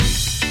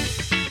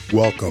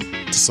Welcome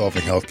to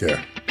Solving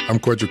Healthcare. I'm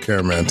Kwadwo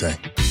Kyeremanteng.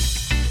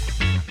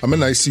 I'm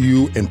an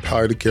ICU and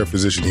palliative care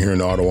physician here in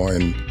Ottawa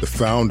and the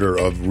founder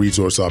of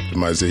Resource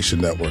Optimization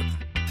Network.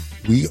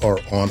 We are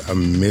on a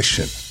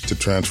mission to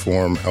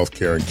transform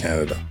healthcare in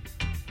Canada.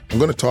 I'm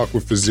going to talk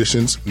with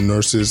physicians,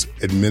 nurses,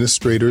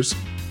 administrators,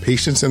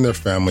 patients and their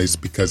families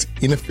because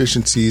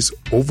inefficiencies,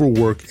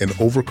 overwork, and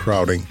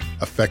overcrowding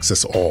affects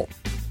us all.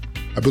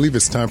 I believe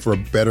it's time for a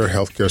better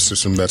healthcare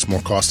system that's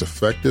more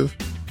cost-effective,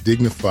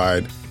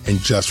 dignified, and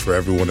just for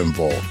everyone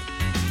involved.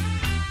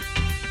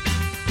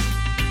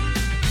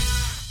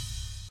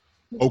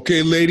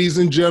 Okay, ladies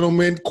and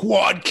gentlemen,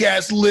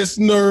 Quadcast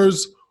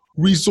listeners,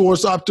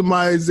 Resource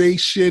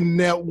Optimization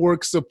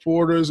Network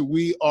supporters,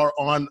 we are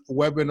on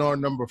webinar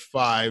number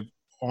 5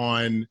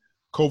 on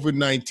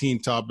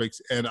COVID-19 topics,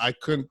 and I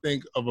couldn't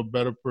think of a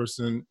better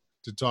person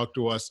to talk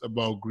to us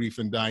about grief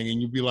and dying.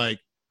 And you'd be like,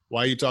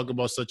 why are you talking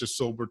about such a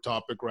sober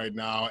topic right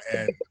now?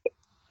 And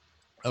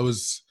I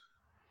was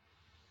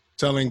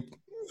telling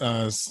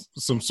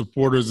some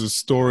supporters a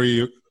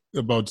story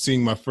about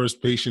seeing my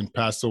first patient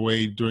pass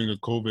away during the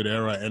COVID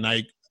era, and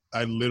I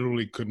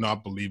literally could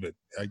not believe it.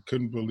 I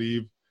couldn't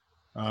believe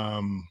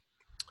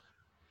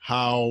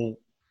how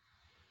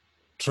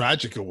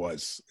tragic it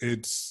was.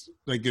 It's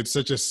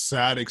such a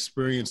sad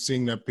experience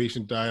seeing that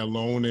patient die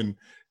alone and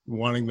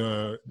wanting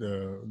their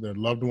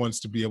loved ones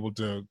to be able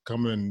to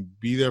come and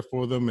be there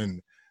for them,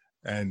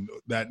 and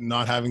that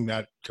not having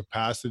that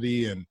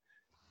capacity, and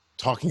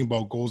talking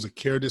about goals of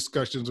care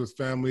discussions with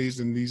families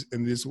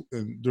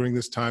during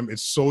this time.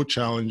 It's so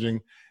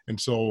challenging.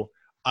 And so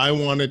I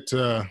wanted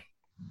to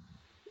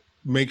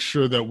make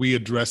sure that we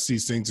address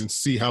these things and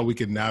see how we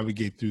can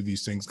navigate through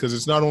these things. Because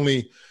it's not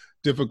only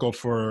difficult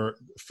for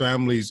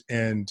families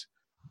and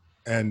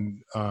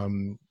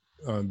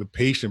the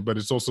patient, but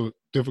it's also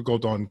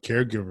difficult on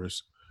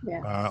caregivers,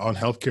 on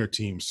healthcare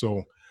teams.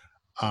 So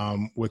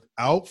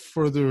without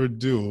further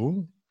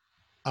ado,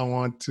 I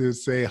want to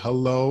say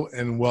hello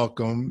and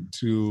welcome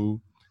to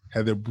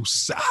Heather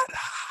Busada.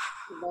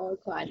 Hello,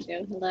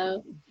 Kwadwo.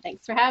 Hello.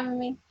 Thanks for having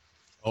me.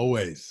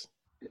 Always.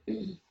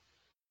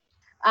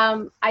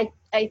 I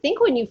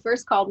think when you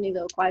first called me,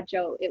 though,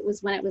 Kwadwo, it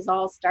was when it was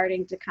all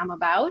starting to come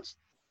about.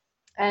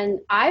 And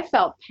I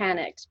felt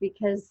panicked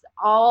because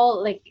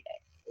all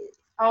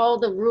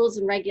the rules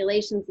and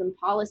regulations and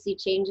policy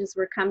changes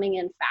were coming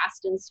in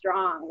fast and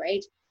strong,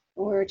 right?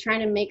 We were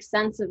trying to make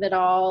sense of it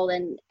all,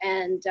 and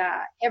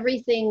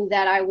everything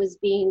that I was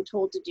being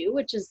told to do,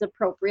 which is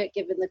appropriate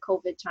given the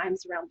COVID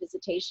times around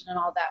visitation and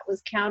all that,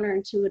 was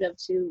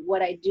counterintuitive to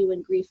what I do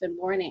in grief and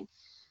mourning.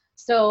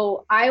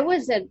 So I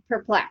was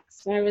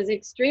perplexed. I was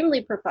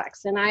extremely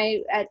perplexed. And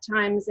I, at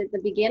times at the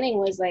beginning,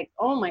 was like,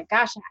 oh my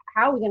gosh,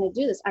 how are we going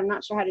to do this? I'm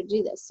not sure how to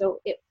do this.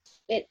 So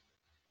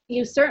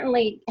you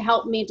certainly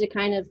helped me to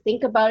kind of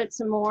think about it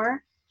some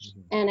more.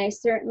 Mm-hmm. And I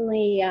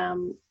certainly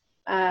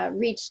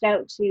reached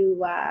out to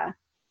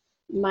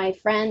my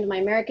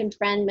American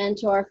friend,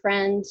 mentor,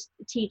 friend,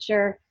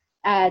 teacher,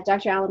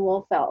 Dr. Alan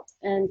Wolfelt,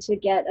 and to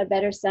get a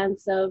better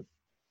sense of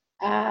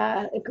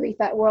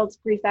world's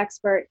grief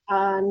expert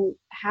on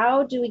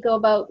how do we go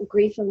about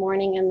grief and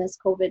mourning in this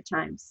COVID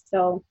times.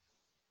 So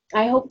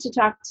I hope to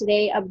talk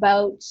today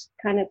about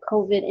kind of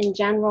COVID in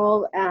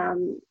general,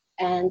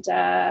 and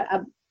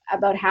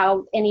about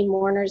how any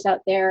mourners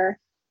out there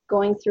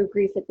going through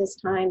grief at this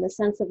time, the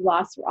sense of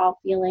loss we're all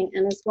feeling,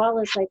 and as well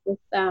as with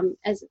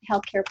as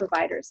healthcare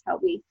providers, how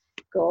we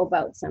go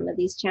about some of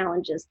these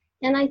challenges.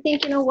 And I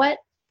think, you know what,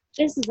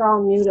 this is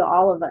all new to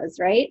all of us,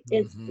 right?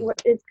 Mm-hmm.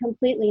 It's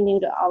completely new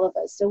to all of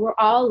us. So we're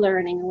all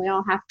learning, and we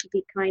all have to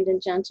be kind and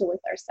gentle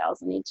with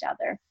ourselves and each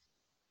other.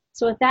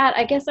 So with that,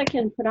 I guess I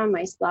can put on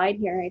my slide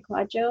here, right,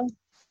 Kwadwo?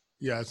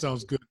 Yeah, it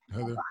sounds good,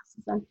 Heather.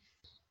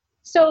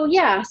 So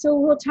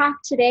we'll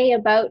talk today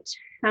about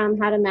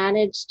how to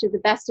manage to the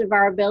best of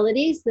our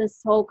abilities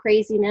this whole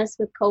craziness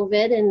with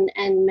COVID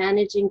and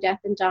managing death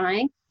and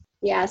dying.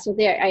 Yeah, so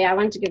I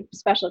wanted to give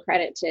special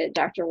credit to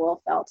Dr.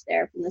 Wolfelt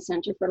there from the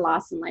Center for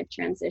Loss and Life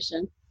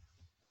Transition.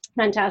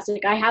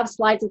 Fantastic. I have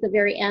slides at the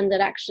very end that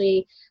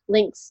actually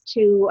links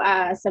to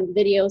some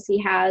videos he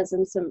has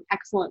and some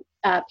excellent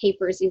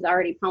papers he's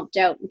already pumped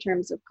out in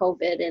terms of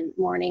COVID and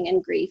mourning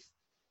and grief.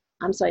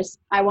 So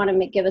I want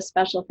to give a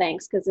special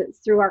thanks because it's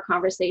through our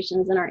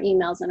conversations and our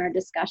emails and our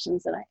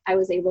discussions that I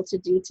was able to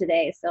do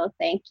today. So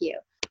thank you.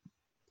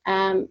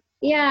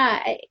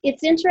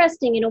 It's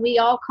interesting. We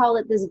all call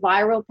it this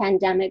viral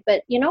pandemic,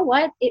 but you know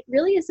what? It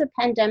really is a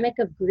pandemic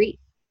of grief.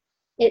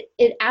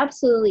 It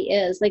absolutely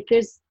is.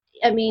 There's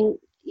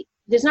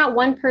not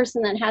one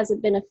person that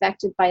hasn't been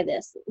affected by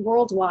this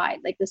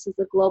worldwide. This is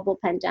a global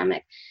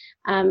pandemic.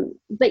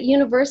 But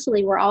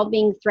universally, we're all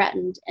being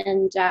threatened,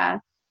 and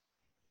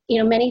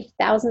many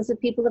thousands of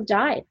people have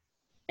died,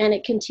 and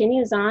it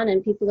continues on,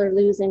 and people are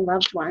losing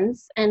loved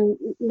ones. And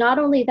not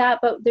only that,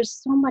 but there's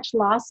so much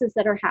losses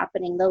that are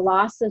happening. The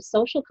loss of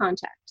social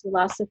contact, the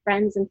loss of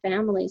friends and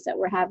families that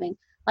we're having.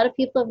 A lot of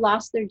people have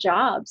lost their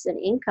jobs and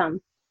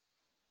income.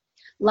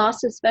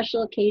 Loss of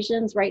special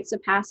occasions, rites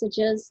of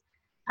passages,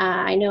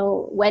 I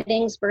know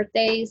weddings,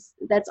 birthdays,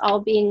 that's all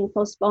being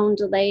postponed,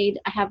 delayed.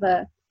 I have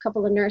a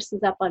couple of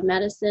nurses up on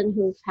medicine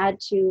who've had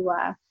to,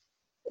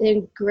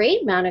 a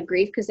great amount of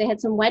grief because they had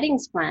some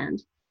weddings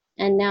planned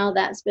and now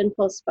that's been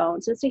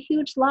postponed. So it's a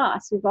huge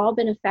loss. We've all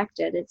been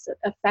affected. It's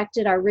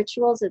affected our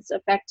rituals. It's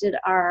affected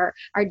our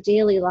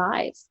daily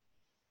lives.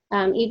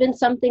 Even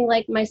something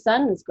like my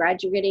son is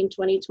graduating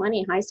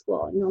 2020 high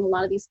school. I've known a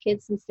lot of these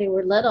kids since they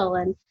were little,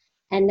 and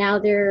now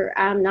they're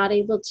not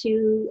able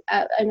to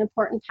an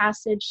important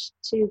passage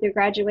to their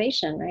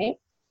graduation, right?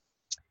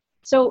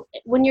 So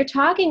when you're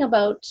talking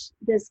about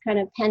this kind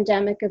of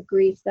pandemic of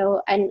grief,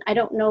 though, and I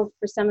don't know,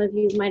 for some of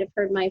you might have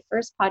heard my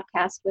first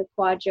podcast with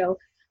Kwadwo,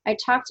 I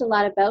talked a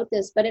lot about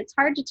this, but it's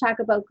hard to talk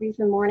about grief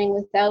and mourning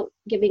without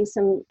giving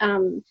some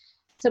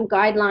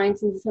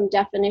guidelines and some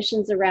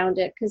definitions around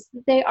it, because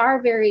they are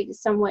very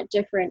somewhat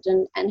different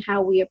and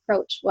how we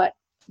approach what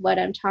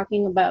I'm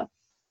talking about.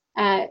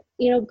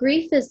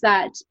 Grief is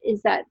that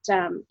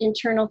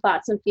internal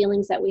thoughts and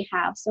feelings that we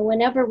have. So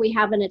whenever we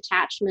have an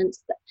attachment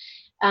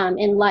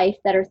in life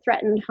that are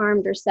threatened,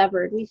 harmed, or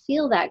severed, we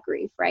feel that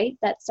grief, right?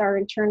 That's our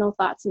internal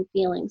thoughts and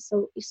feelings.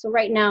 So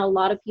right now, a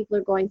lot of people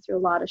are going through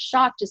a lot of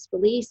shock,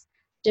 disbelief,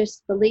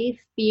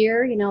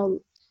 fear. No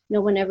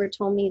one ever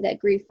told me that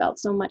grief felt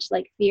so much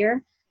like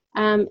fear.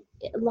 A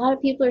lot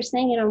of people are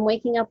saying, I'm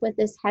waking up with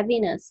this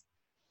heaviness,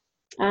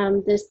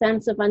 this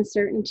sense of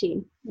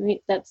uncertainty,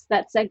 right? That's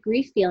that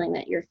grief feeling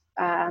that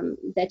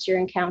you're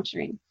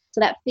encountering. So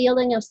that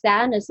feeling of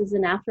sadness is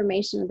an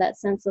affirmation of that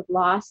sense of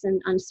loss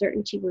and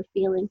uncertainty we're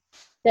feeling.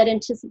 That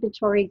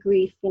anticipatory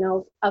grief,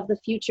 of the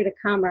future to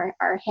come,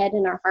 our head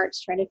and our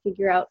hearts trying to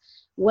figure out,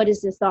 what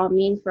does this all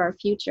mean for our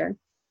future?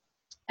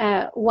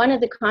 One of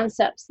the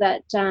concepts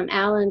that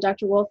Alan and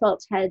Dr.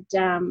 Wolfelt had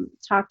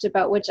talked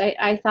about, which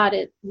I thought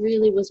it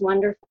really was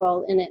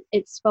wonderful, and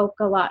it spoke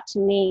a lot to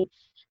me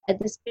at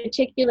this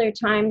particular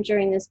time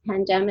during this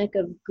pandemic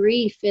of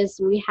grief, is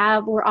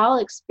we're all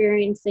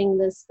experiencing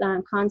this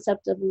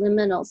concept of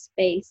liminal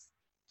space.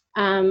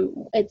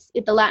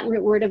 The Latin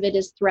root word of it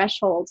is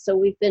threshold.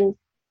 So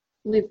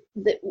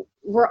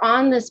we're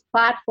on this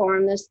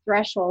platform, this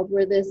threshold,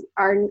 where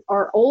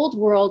our old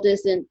world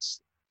isn't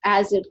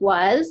as it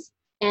was,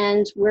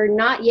 and we're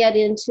not yet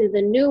into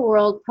the new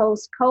world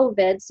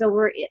post-COVID. So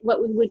we're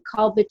what we would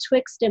call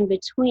betwixt and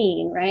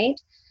between,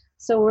 right?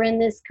 So we're in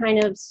this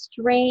kind of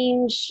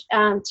strange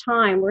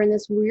time. We're in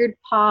this weird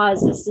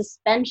pause, this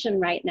suspension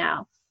right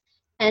now.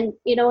 And,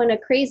 in a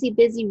crazy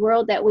busy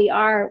world that we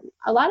are,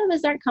 a lot of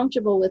us aren't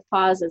comfortable with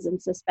pauses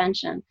and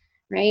suspension,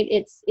 right?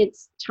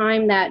 It's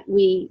time that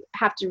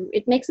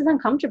it makes us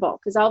uncomfortable,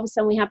 because all of a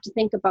sudden we have to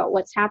think about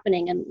what's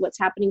happening and what's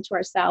happening to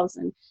ourselves,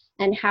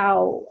 and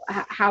how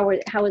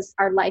is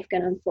our life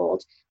going to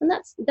unfold. And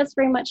that's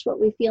very much what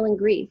we feel in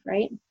grief,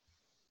 right?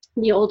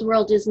 The old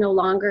world is no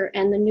longer,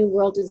 and the new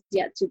world is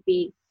yet to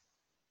be.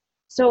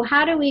 So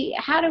how do we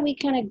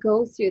kind of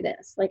go through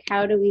this? Like,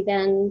 how do we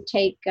then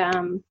take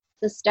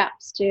the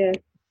steps to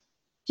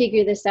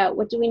figure this out?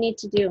 What do we need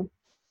to do?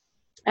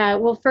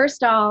 Well,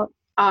 first off,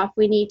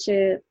 we need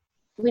to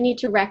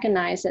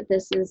recognize that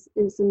this is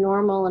a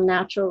normal and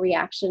natural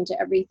reaction to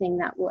everything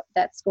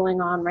that's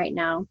going on right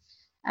now.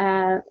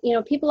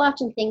 People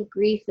often think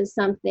grief is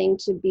something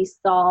to be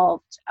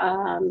solved.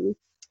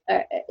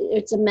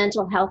 It's a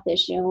mental health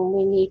issue and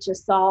we need to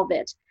solve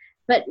it.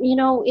 But,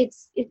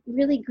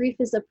 grief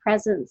is a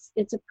presence.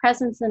 It's a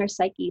presence in our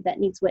psyche that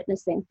needs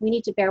witnessing. We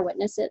need to bear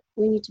witness it.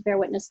 We need to bear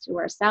witness to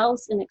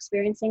ourselves in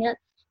experiencing it.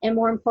 And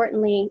more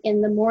importantly, in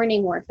the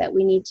mourning work that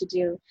we need to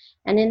do.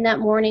 And in that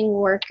mourning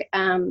work,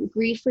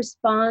 grief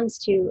responds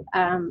to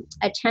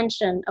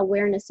attention,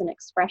 awareness, and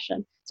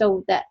expression.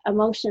 So that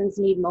emotions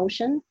need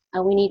motion.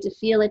 We need to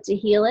feel it to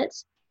heal it.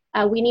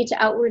 We need to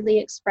outwardly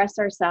express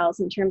ourselves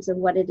in terms of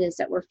what it is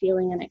that we're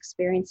feeling and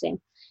experiencing.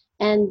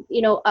 And,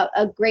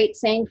 a great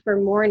saying for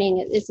mourning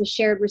is a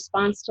shared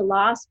response to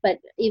loss, but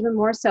even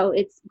more so,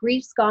 it's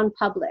grief's gone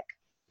public,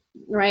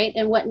 right?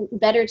 And what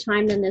better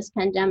time than this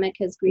pandemic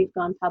has grief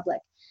gone public?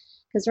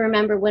 Because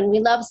remember, when we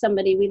love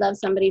somebody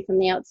from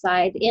the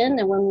outside in,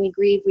 and when we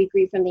grieve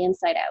from the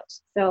inside out.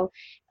 So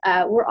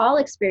we're all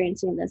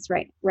experiencing this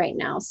right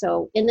now.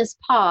 So in this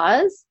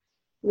pause,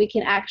 we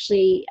can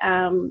actually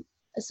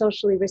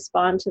socially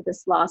respond to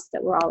this loss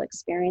that we're all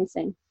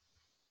experiencing.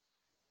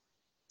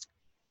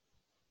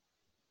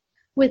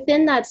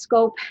 Within that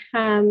scope,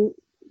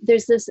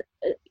 there's this,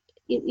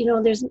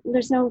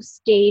 there's no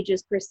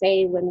stages per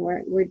se when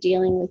we're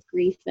dealing with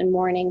grief and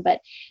mourning,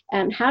 but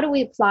how do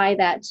we apply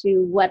that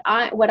to what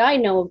I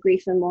know of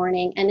grief and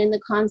mourning, and in the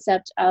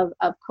concept of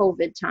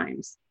COVID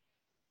times?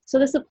 So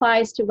this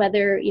applies to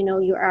whether,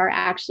 you are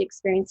actually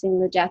experiencing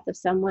the death of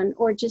someone,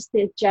 or just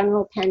the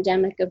general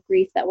pandemic of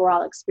grief that we're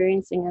all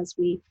experiencing as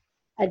we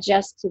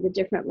adjust to the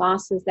different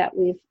losses that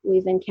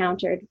we've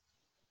encountered.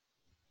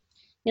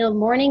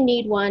 Mourning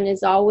need one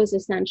is always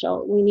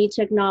essential. We need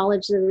to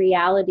acknowledge the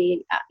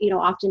reality.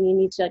 Often you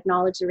need to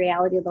acknowledge the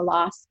reality of the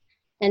loss.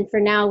 And for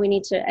now, we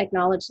need to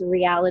acknowledge the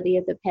reality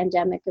of the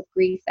pandemic of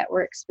grief that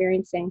we're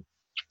experiencing.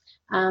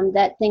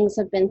 that things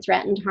have been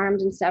threatened,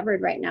 harmed, and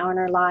severed right now in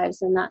our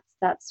lives, and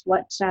that's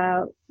what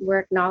we're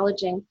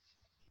acknowledging.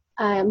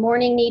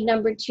 Mourning need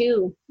number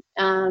 2,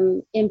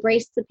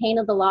 embrace the pain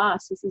of the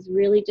loss. This is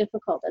really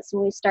difficult. That's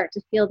when we start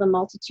to feel the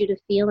multitude of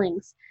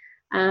feelings.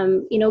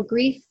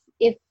 Grief,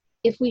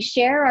 if we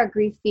share our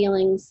grief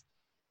feelings,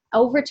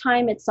 over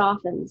time it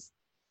softens.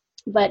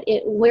 But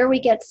where we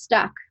get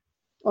stuck,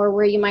 or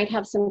where you might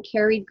have some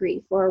carried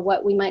grief, or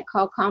what we might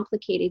call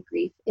complicated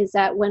grief, is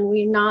that when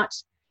we're not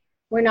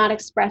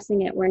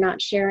expressing it, we're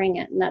not sharing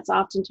it. And that's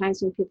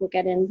oftentimes when people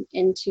get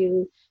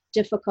into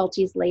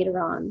difficulties later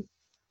on.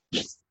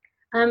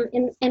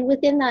 And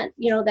within that,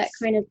 that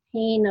kind of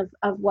pain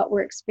of what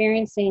we're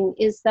experiencing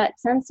is that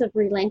sense of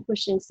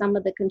relinquishing some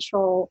of the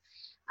control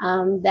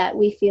that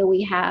we feel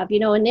we have.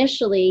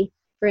 Initially,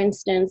 for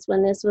instance,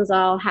 when this was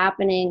all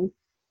happening,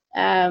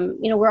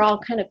 we're all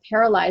kind of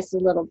paralyzed a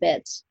little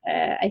bit.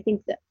 I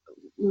think that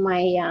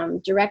my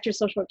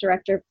social work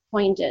director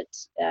coined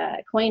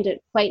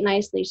it quite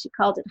nicely. She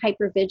called it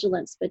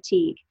hypervigilance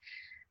fatigue.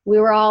 We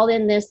were all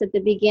in this at the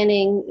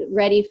beginning,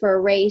 ready for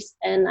a race,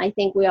 and I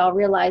think we all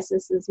realize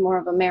this is more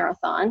of a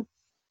marathon,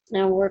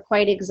 and we're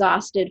quite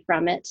exhausted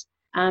from it,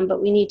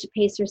 but we need to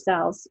pace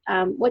ourselves.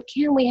 What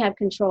can we have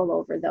control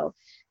over, though?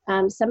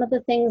 Some of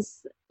the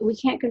things, we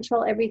can't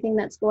control everything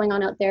that's going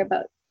on out there,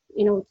 but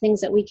things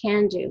that we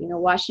can do,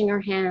 washing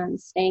our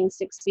hands, staying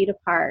 6 feet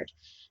apart,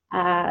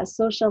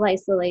 social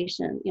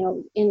isolation,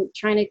 in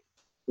trying to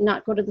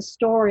not go to the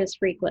store as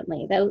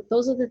frequently.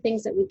 Those are the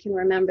things that we can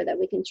remember, that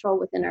we control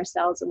within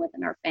ourselves and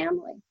within our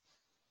family.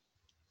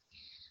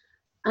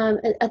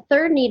 A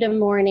third need of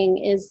mourning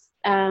is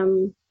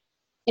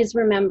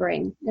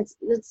remembering. It's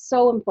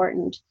so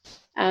important.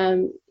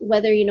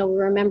 Whether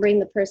we're remembering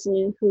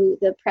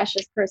the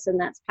precious person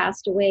that's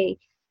passed away,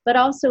 but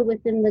also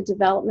within the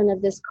development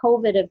of this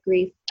COVID of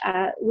grief,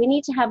 we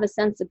need to have a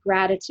sense of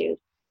gratitude.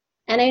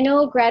 And I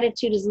know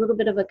gratitude is a little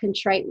bit of a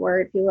contrite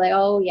word. People are like,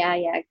 oh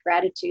yeah,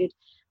 gratitude.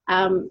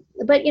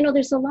 But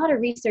there's a lot of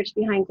research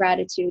behind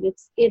gratitude.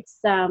 It's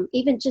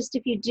even just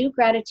if you do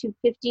gratitude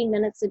 15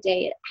 minutes a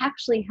day, it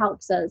actually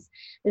helps us.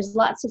 There's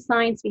lots of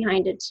science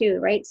behind it too,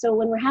 right? So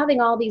when we're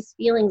having all these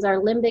feelings, our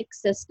limbic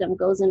system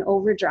goes in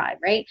overdrive,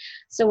 right?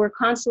 So we're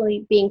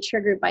constantly being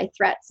triggered by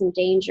threats and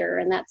danger,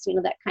 and that's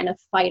that kind of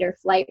fight or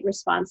flight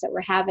response that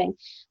we're having.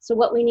 So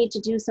what we need to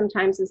do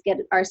sometimes is get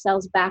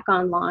ourselves back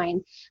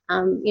online,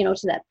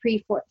 to that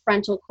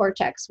prefrontal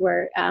cortex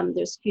where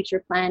there's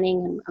future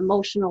planning and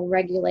emotional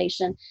regulation.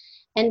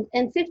 And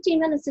 15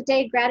 minutes a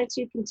day,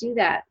 gratitude can do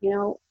that.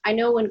 I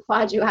know when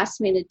Kwadwo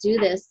asked me to do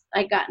this,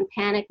 I got in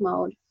panic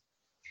mode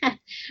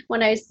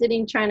when I was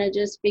sitting trying to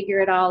just figure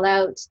it all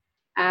out.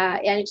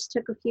 And it just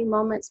took a few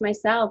moments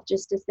myself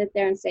just to sit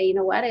there and say, you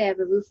know what, I have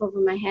a roof over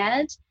my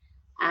head.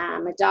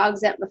 My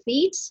dog's at my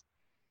feet.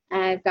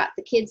 I've got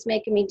the kids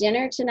making me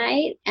dinner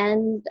tonight,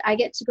 and I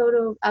get to go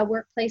to a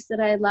workplace that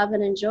I love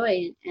and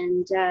enjoy,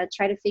 and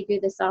try to figure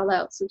this all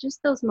out. So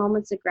just those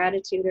moments of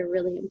gratitude are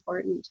really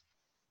important.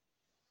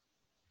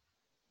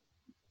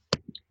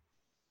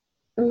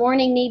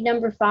 Mourning need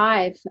number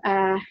 5.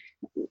 I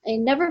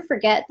never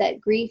forget that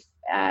grief,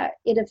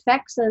 it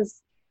affects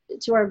us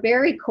to our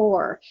very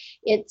core.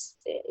 It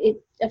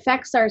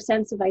affects our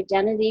sense of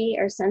identity,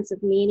 our sense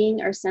of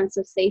meaning, our sense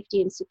of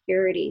safety and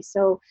security.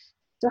 So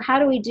how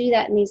do we do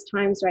that in these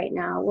times right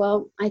now?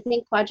 Well, I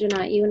think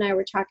Kwadwo, you and I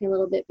were talking a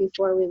little bit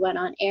before we went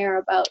on air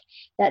about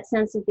that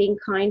sense of being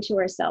kind to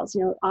ourselves.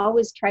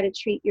 Always try to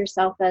treat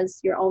yourself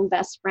as your own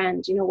best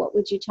friend. What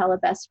would you tell a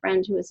best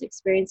friend who is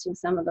experiencing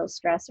some of those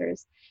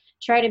stressors?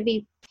 Try to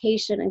be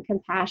patient and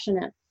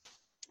compassionate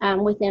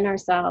within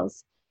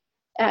ourselves.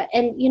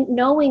 And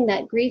knowing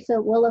that grief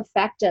will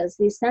affect us,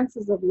 these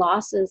senses of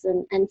losses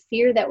and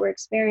fear that we're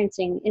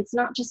experiencing, it's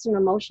not just an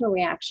emotional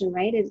reaction,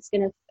 right? It's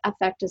going to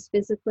affect us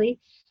physically.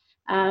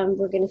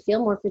 We're going to feel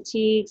more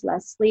fatigued,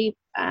 less sleep,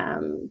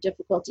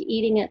 difficulty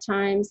eating at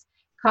times.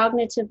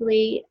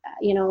 Cognitively,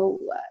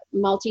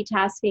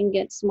 multitasking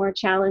gets more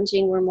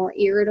challenging. We're more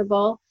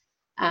irritable.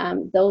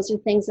 Those are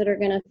things that are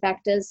going to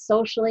affect us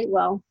socially.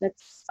 Well,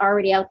 that's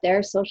already out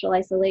there, social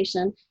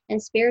isolation.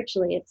 And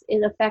spiritually,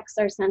 it affects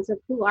our sense of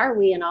who are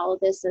we in all of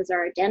this as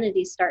our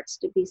identity starts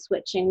to be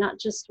switching, not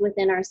just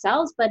within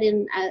ourselves, but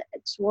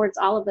towards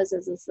all of us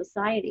as a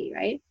society,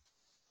 right?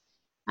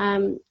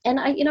 And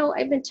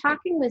I've been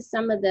talking with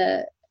some of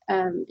the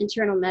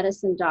internal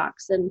medicine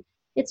docs, and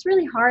it's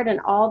really hard on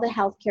all the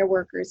healthcare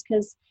workers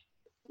because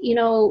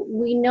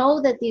we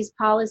know that these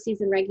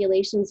policies and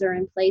regulations are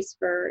in place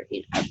for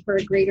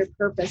a greater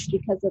purpose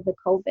because of the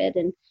COVID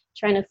and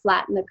trying to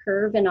flatten the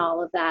curve and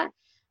all of that.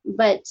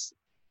 But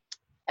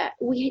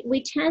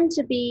we tend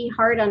to be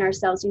hard on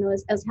ourselves,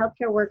 as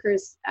healthcare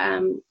workers.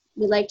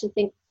 We like to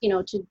think,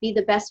 to be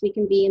the best we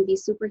can be and be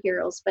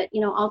superheroes. But,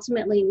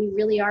 ultimately, we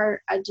really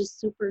are just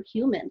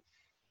superhuman.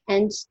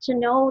 And to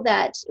know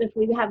that if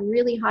we have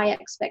really high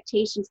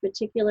expectations,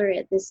 particularly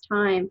at this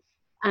time,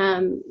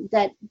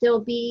 that there'll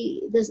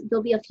be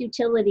a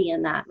futility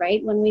in that,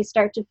 right? When we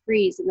start to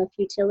freeze and the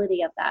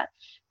futility of that.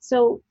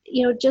 So,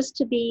 just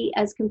to be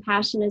as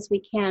compassionate as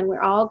we can.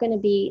 We're all going to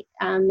be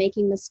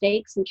making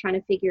mistakes and trying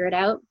to figure it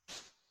out.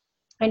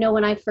 I know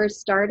when I first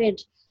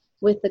started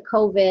with the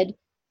COVID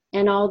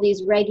and all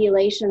these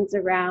regulations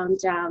around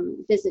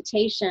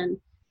visitation,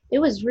 it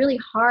was really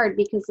hard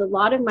because a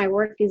lot of my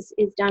work is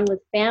done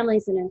with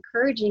families and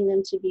encouraging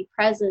them to be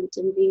present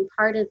and being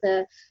part of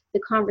the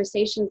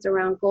conversations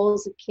around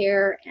goals of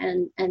care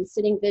and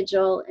sitting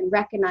vigil and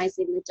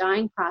recognizing the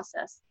dying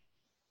process.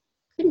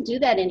 Couldn't do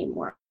that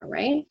anymore,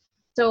 right?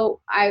 So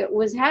I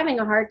was having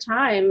a hard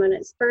time when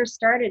it first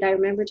started. I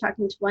remember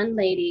talking to one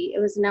lady, it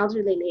was an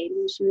elderly lady,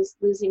 and she was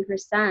losing her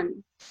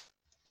son.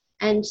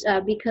 And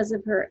because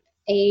of her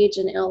age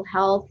and ill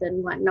health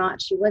and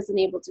whatnot, she wasn't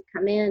able to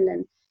come in.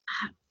 And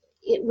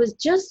it was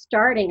just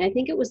starting. I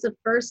think it was the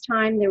first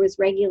time there was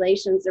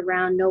regulations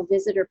around no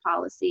visitor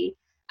policy.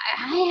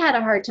 I had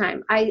a hard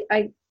time.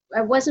 I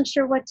wasn't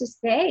sure what to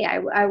say.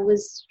 I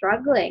was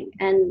struggling,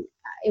 and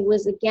it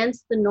was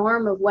against the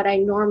norm of what I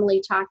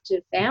normally talk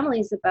to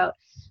families about.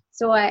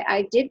 So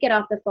I did get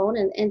off the phone,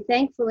 and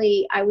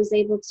thankfully I was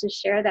able to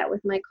share that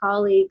with my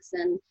colleagues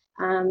and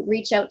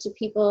reach out to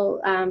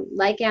people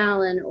like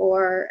Alan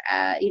or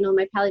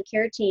my palliative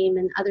care team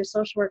and other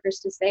social workers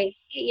to say,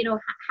 hey,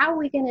 how are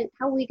we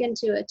going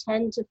to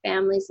attend to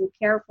families and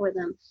care for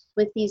them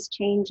with these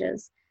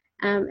changes,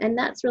 and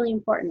that's really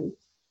important.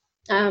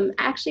 I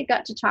actually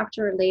got to talk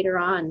to her later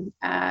on,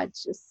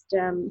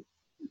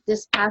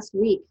 this past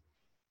week.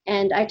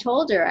 And I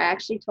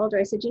actually told her,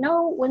 I said,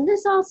 when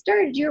this all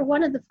started, you're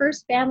one of the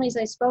first families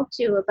I spoke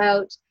to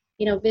about,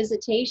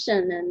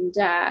 visitation. And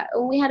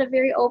we had a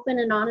very open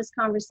and honest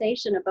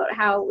conversation about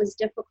how it was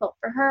difficult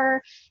for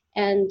her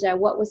and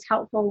what was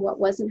helpful and what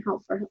wasn't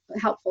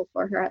helpful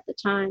for her at the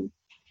time.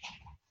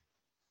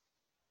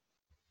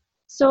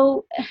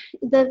 So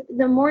the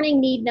morning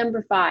need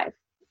number 5,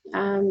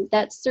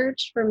 that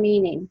search for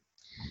meaning.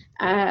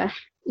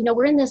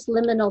 We're in this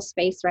liminal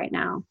space right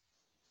now,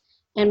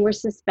 and we're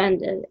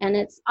suspended. And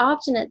it's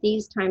often at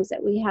these times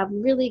that we have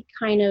really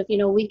kind of,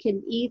 we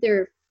could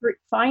either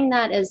find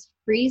that as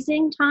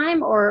freezing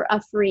time or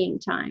a freeing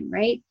time,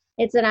 right?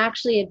 It's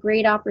actually a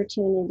great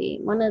opportunity.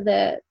 One of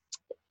the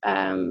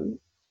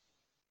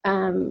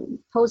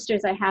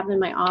posters I have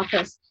in my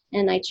office,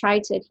 and I try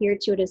to adhere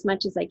to it as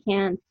much as I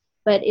can,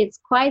 but it's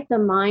quite the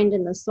mind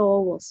and the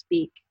soul will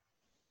speak.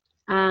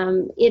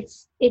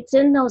 It's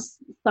in those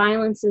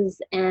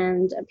silences,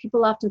 and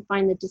people often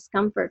find the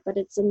discomfort, but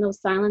it's in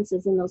those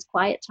silences, in those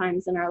quiet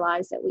times in our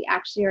lives that we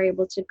actually are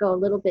able to go a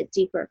little bit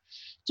deeper.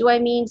 Do I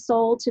mean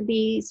soul to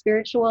be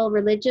spiritual,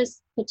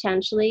 religious?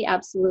 Potentially,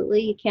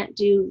 absolutely. You can't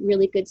do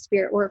really good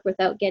spirit work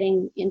without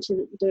getting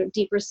into the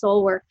deeper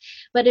soul work,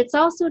 but it's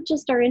also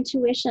just our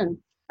intuition,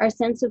 our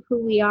sense of who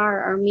we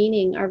are, our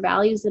meaning, our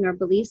values, and our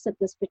beliefs at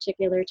this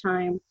particular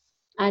time.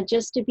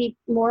 Just to be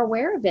more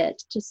aware of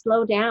it, to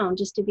slow down,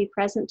 just to be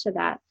present to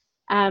that.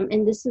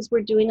 And this is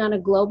we're doing on a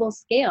global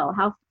scale.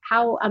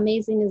 How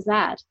amazing is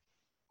that?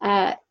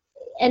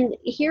 And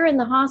here in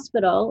the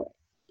hospital,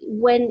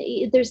 when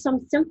there's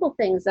some simple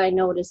things I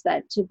notice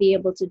that to be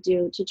able to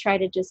do to try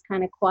to just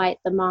kind of quiet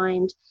the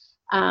mind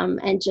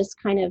and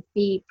just kind of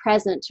be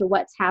present to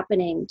what's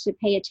happening, to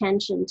pay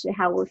attention to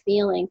how we're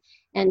feeling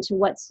and to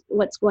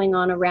what's going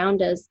on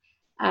around us.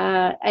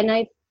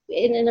 And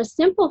in a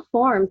simple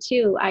form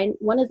too,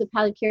 one of the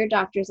palliative care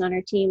doctors on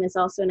our team is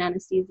also an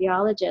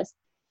anesthesiologist,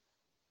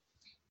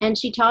 and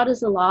she taught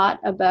us a lot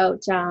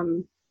about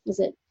when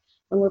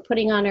we're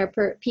putting on our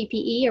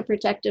PPE or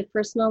protective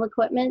personal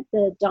equipment,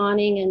 the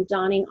donning and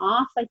donning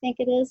off, I think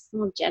it is.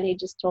 Well, Jenny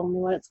just told me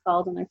what it's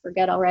called and I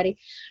forget already.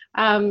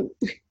 But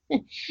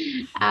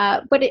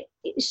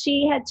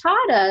she had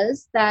taught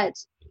us that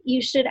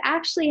you should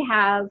actually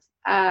have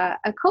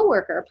a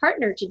coworker, a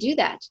partner to do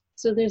that.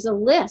 So there's a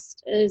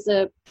list, there's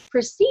a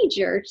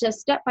procedure,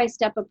 just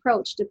step-by-step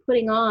approach to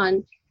putting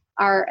on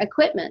our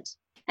equipment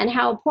and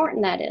how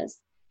important that is.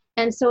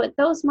 And so at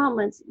those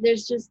moments,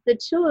 there's just the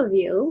two of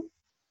you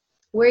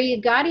where you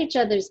got each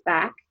other's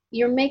back.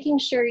 You're making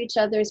sure each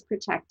other's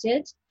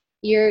protected.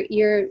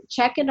 You're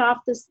checking off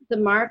the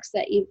marks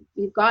that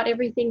you've got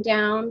everything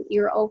down.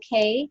 You're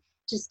okay.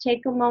 Just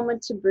take a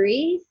moment to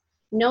breathe.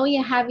 Know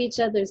you have each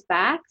other's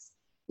backs.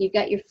 You've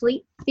got your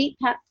feet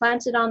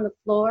planted on the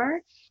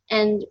floor,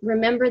 and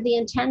remember the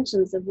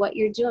intentions of what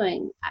you're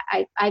doing.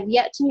 I've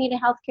yet to meet a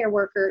healthcare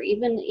worker,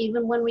 even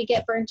when we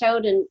get burnt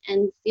out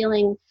and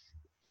feeling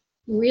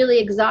really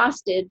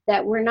exhausted,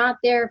 that we're not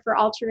there for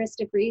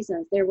altruistic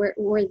reasons.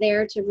 We're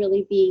there to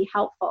really be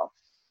helpful.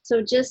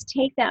 So just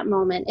take that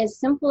moment. As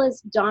simple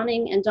as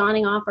donning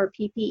off our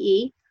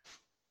PPE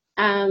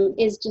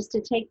is just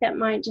to take that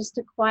mind, just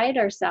to quiet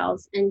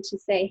ourselves and to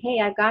say, hey,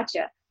 I got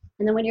you.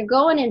 And then when you're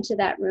going into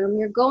that room,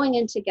 you're going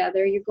in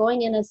together, you're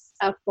going in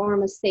a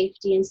form of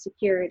safety and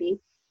security.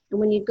 And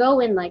when you go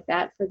in like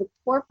that, for the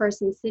poor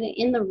person sitting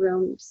in the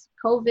room,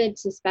 COVID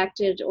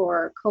suspected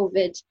or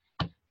COVID,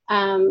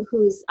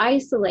 who's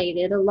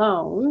isolated,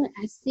 alone,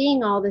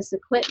 seeing all this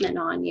equipment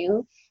on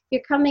you,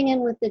 you're coming in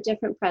with a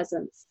different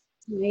presence,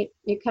 right?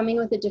 You're coming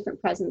with a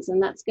different presence,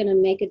 and that's going to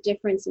make a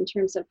difference in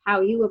terms of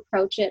how you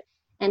approach it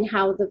and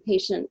how the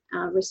patient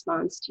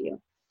responds to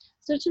you.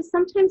 So just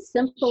sometimes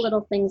simple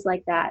little things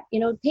like that, you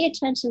know, pay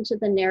attention to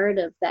the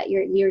narrative, that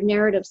your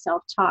narrative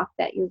self-talk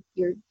that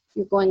you're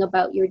going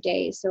about your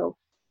day. So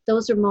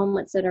those are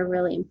moments that are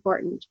really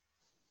important.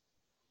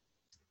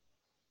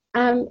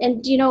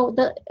 And you know,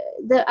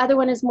 the other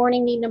one is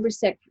morning need number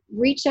 6.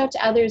 Reach out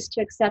to others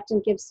to accept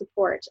and give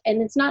support.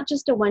 And it's not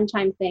just a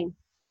one-time thing.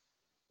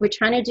 We're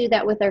trying to do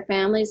that with our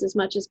families as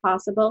much as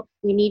possible.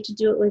 We need to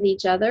do it with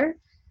each other.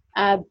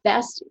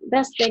 Best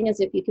thing is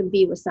if you can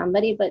be with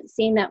somebody, but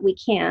seeing that we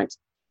can't,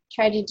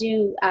 try to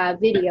do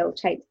video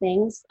type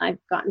things. I've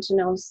gotten to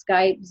know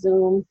Skype,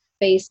 Zoom,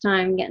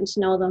 FaceTime, getting to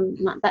know them.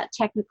 Not that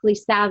technically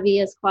savvy,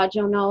 as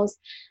Claudio knows.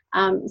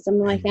 Some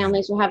of my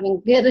families were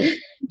having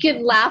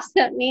good laughs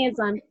at me as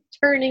I'm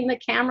turning the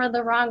camera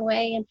the wrong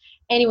way. And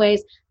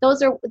anyways,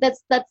 that's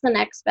the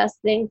next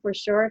best thing for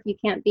sure if you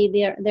can't be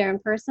there in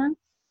person.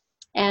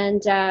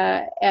 And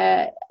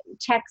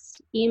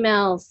text,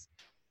 emails.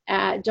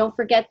 Don't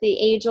forget the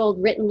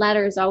age-old written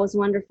letters, always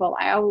wonderful.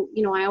 I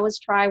always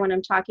try when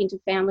I'm talking to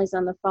families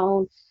on the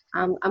phone,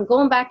 I'm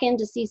going back in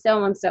to see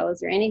so-and-so. Is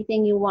there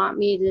anything you want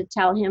me to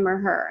tell him or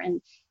her? And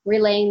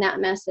relaying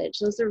that message.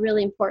 Those are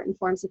really important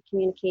forms of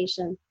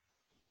communication.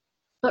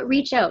 But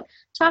reach out,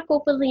 talk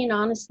openly and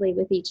honestly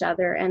with each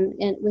other and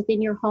within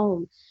your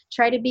home.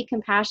 Try to be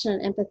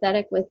compassionate and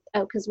empathetic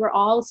because we're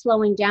all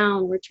slowing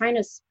down. We're trying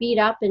to speed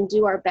up and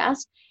do our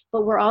best,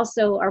 but we're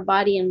also, our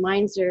body and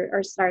minds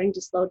are starting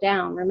to slow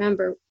down.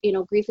 Remember, you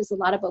know, grief is a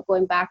lot about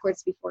going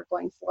backwards before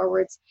going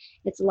forwards.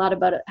 It's a lot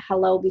about a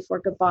hello before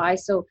goodbye.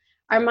 So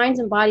our minds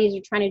and bodies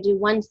are trying to do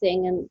one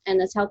thing,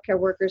 and as healthcare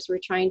workers, we're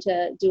trying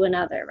to do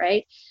another,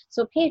 right?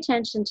 So pay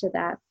attention to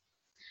that.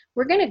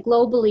 We're going to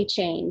globally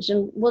change,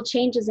 and we'll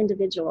change as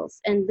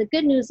individuals. And the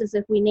good news is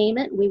if we name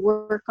it, we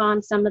work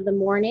on some of the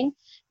mourning,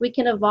 we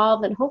can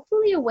evolve and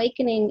hopefully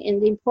awakening in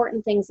the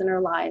important things in our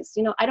lives.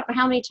 You know, I don't know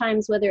how many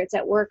times, whether it's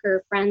at work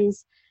or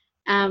friends,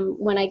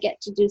 when I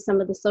get to do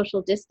some of the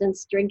social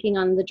distance drinking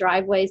on the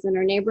driveways in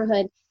our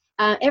neighborhood,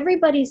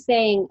 everybody's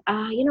saying,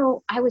 you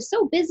know, I was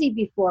so busy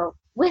before.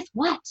 With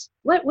what?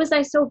 What was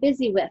I so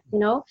busy with, you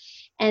know?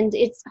 And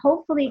it's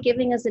hopefully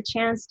giving us a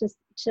chance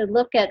to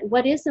look at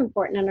what is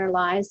important in our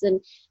lives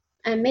and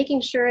making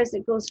sure as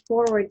it goes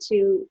forward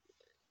to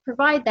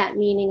provide that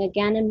meaning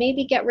again, and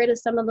maybe get rid of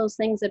some of those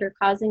things that are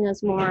causing us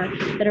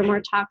that are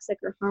more toxic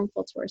or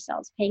harmful to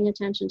ourselves, paying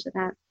attention to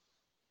that.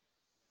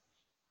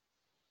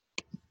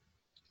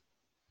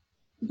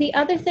 The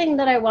other thing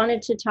that I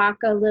wanted to talk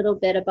a little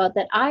bit about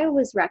that I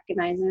was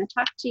recognizing, I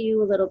talked to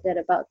you a little bit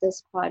about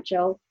this,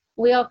 Quadjo.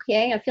 We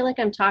okay? I feel like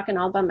I'm talking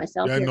all by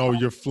myself. Yeah, here. no,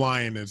 you're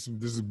flying. This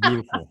is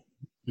beautiful.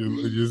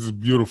 This is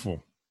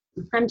beautiful.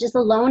 I'm just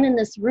alone in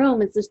this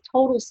room. It's this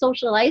total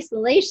social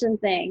isolation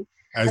thing.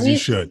 As you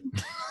should.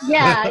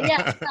 Yeah,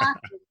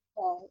 exactly.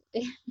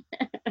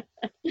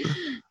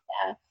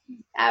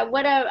 Yeah.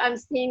 What I'm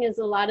seeing is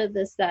a lot of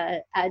this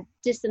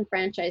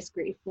disenfranchised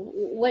grief.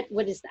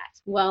 What is that?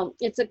 Well,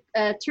 it's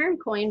a term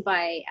coined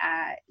by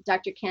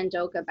Dr. Ken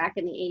Doka back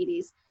in the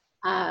 80s.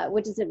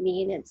 What does it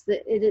mean? It's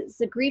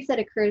the grief that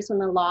occurs when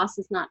the loss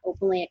is not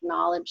openly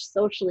acknowledged,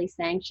 socially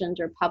sanctioned,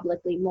 or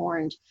publicly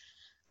mourned.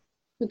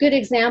 A good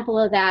example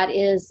of that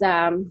is,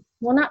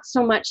 well, not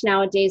so much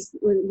nowadays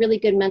with really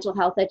good mental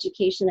health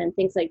education and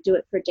things like Do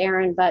It for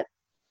Darren, but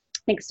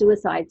like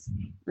suicides,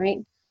 right?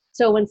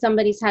 So when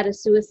somebody's had a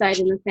suicide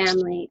in the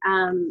family,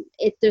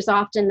 there's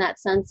often that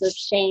sense of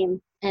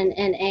shame and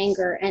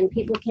anger, and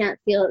people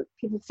feel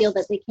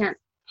that they can't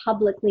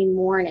publicly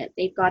mourn it.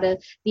 They've got to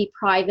be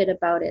private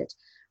about it.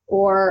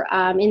 Or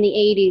in the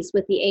 80s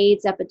with the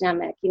AIDS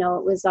epidemic, you know,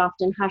 it was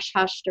often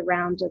hushed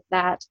around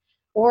that.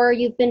 Or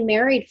you've been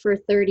married for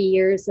 30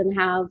 years and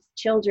have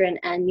children,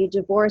 and you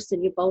divorce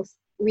and you both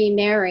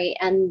remarry,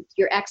 and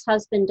your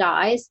ex-husband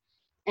dies,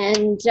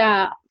 and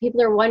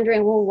people are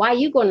wondering, well, why are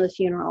you going to the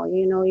funeral?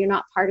 You know, you're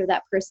not part of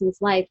that person's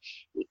life.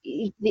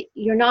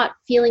 You're not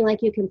feeling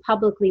like you can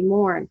publicly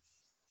mourn.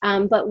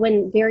 But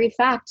when very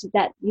fact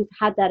that you've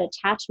had that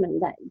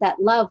attachment, that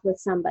love with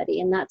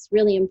somebody, and that's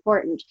really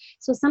important.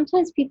 So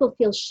sometimes people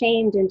feel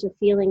shamed into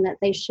feeling that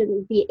they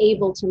shouldn't be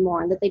able to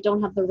mourn, that they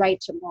don't have the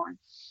right to mourn.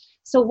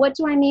 So what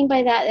do I mean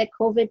by that at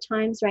COVID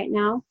times right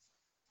now?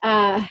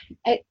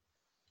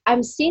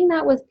 I'm seeing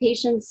that with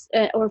patients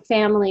or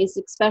families,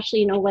 especially,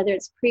 you know, whether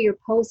it's pre or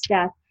post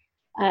death.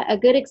 A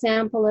good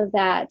example of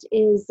that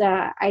is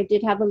I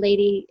did have a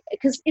lady,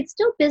 because it's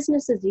still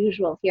business as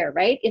usual here,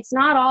 right? It's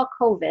not all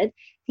COVID.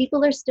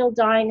 People are still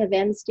dying of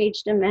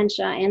end-stage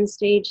dementia,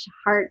 end-stage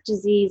heart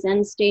disease,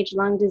 end-stage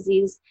lung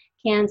disease,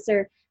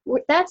 cancer.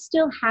 That's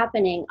still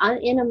happening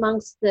in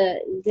amongst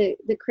the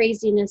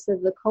craziness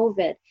of the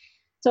COVID.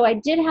 So I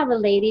did have a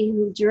lady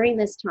who during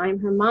this time,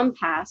 her mom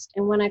passed.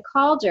 And when I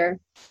called her,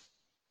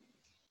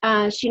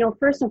 she, you know,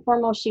 first and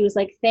foremost, she was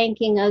like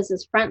thanking us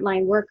as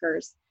frontline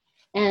workers.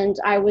 And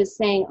I was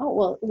saying,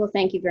 oh, well,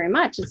 thank you very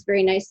much. It's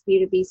very nice of you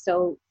to be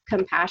so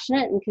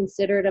compassionate and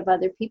considerate of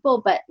other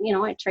people. But,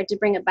 I tried to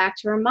bring it back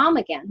to her mom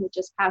again, who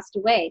just passed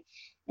away.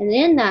 And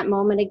in that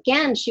moment,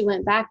 again, she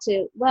went back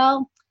to,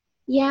 well,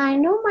 yeah, I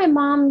know my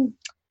mom,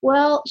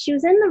 well, she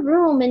was in the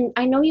room and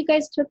I know you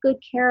guys took good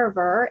care of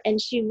her and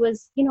she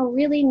was,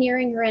 really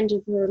nearing her end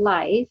of her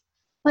life.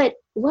 But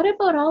what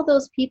about all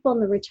those people in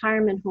the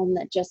retirement home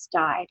that just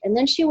died? And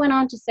then she went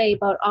on to say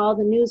about all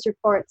the news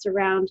reports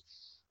around,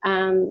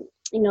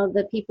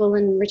 the people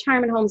in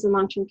retirement homes and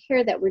long-term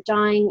care that were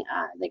dying,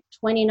 like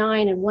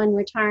 29 in one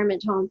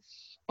retirement home.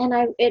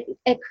 And it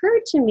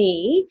occurred to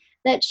me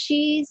that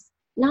she's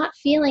not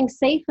feeling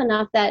safe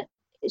enough, that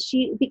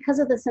because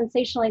of the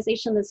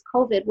sensationalization of this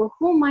COVID, well,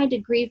 who am I to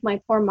grieve my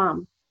poor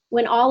mom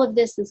when all of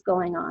this is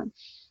going on?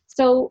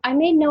 So I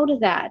made note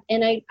of that.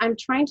 And I'm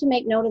trying to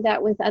make note of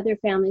that with other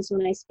families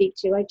when I speak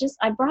to.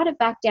 I brought it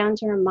back down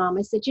to her mom.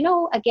 I said,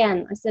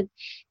 again, I said,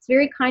 it's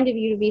very kind of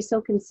you to be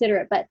so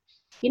considerate, but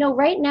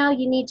right now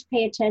you need to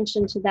pay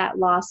attention to that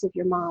loss of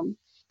your mom,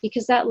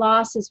 because that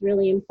loss is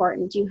really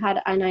important.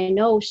 And I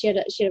know she had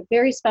a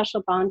very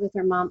special bond with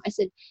her mom. I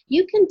said,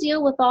 you can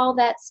deal with all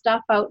that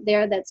stuff out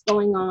there that's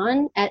going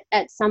on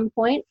at some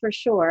point for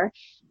sure.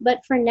 But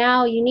for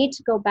now, you need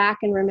to go back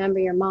and remember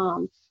your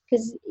mom,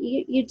 because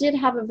you did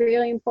have a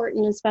really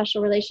important and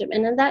special relationship.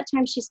 And at that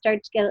time, she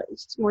started to get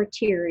more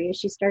teary.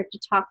 She started to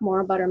talk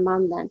more about her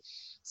mom then.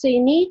 So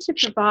you need to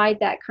provide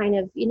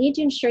you need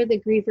to ensure the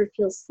griever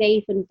feels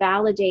safe and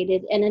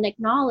validated and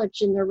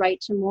acknowledged in their right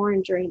to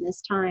mourn during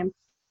this time.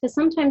 Because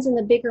sometimes in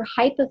the bigger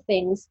hype of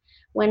things,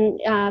 when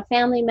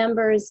family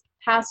members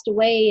passed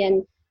away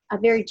in a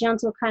very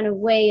gentle kind of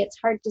way, it's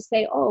hard to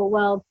say, oh,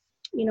 well,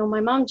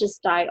 my mom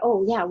just died.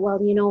 Oh, yeah, well,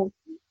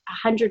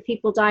 100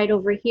 people died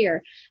over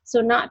here. So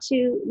not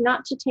to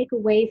take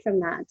away from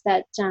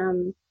that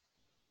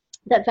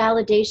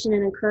validation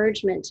and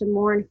encouragement to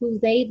mourn who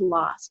they've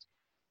lost.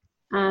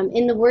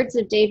 In the words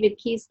of David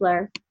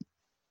Kiesler,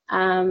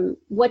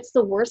 what's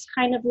the worst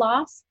kind of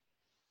loss?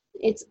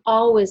 It's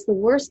always, the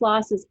worst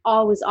loss is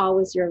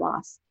always your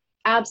loss.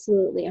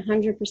 Absolutely,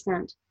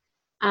 100%.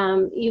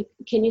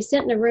 Can you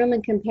sit in a room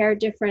and compare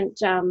different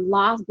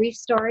grief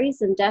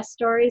stories and death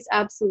stories?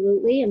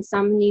 Absolutely, and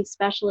some need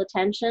special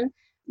attention.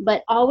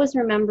 But always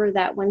remember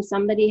that when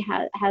somebody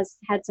has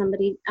had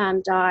somebody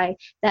die,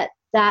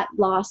 that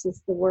loss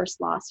is the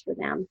worst loss for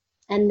them.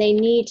 And they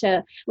need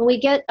to, when we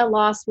get a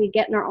loss, we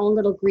get in our own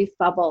little grief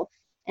bubble,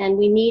 and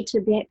we need to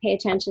pay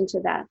attention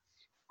to that.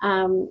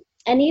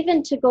 And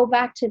even to go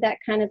back to that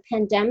kind of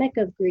pandemic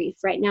of grief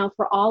right now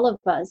for all of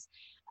us,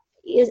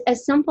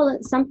 is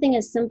something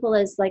as simple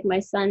as like my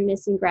son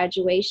missing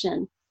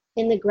graduation.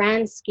 In the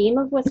grand scheme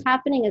of what's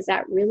happening, is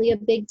that really a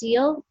big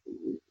deal?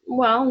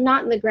 Well,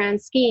 not in the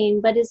grand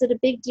scheme, but is it a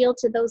big deal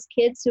to those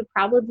kids who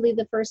probably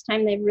the first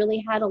time they've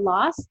really had a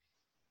loss?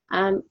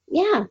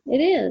 Yeah, it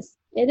is.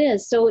 It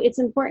is. So it's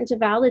important to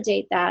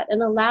validate that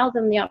and allow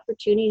them the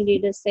opportunity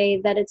to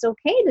say that it's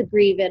okay to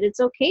grieve it.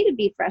 It's okay to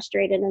be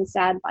frustrated and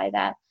sad by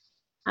that.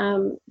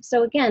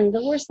 So again,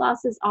 the worst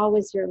loss is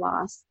always your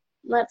loss.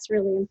 That's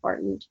really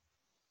important.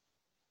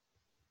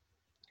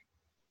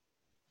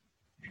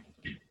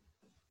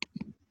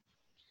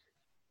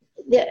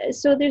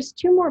 So there's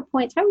 2 more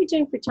points. How are we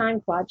doing for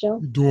time,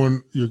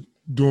 Kwadwo? You're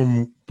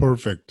doing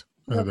perfect,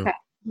 Heather. Okay.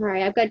 All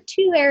right. I've got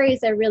 2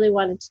 areas I really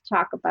wanted to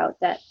talk about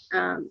that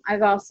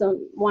I've also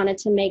wanted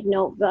to make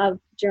note of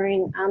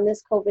during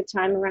this COVID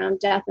time around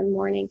death and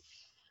mourning,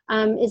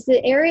 is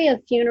the area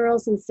of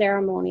funerals and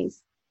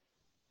ceremonies.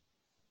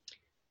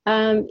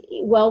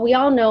 Well, we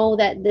all know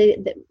that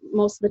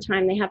most of the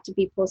time they have to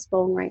be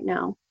postponed right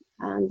now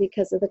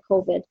because of the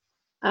COVID.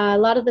 A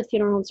lot of the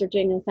funeral homes are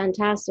doing a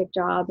fantastic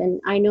job,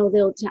 and I know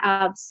they'll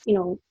have,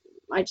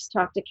 I just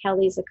talked to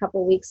Kelly's a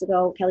couple of weeks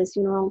ago, Kelly's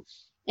funeral,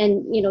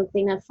 and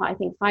they have I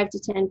think 5 to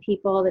 10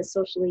 people that's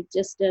socially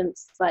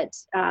distanced, but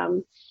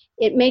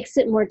it makes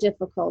it more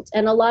difficult,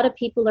 and a lot of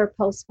people are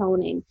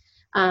postponing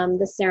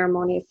the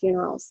ceremony of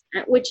funerals,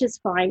 which is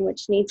fine,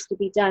 which needs to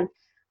be done.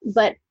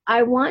 But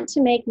I want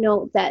to make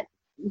note that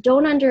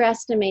don't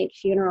underestimate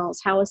funerals,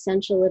 how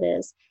essential it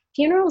is.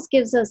 Funerals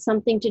gives us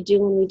something to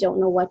do when we don't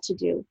know what to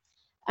do.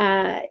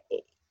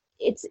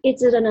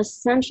 It's an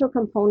essential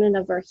component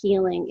of our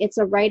healing. It's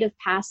a rite of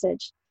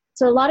passage.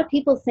 So a lot of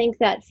people think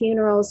that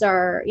funerals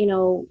are,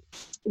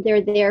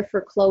 they're there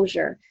for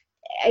closure.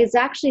 It's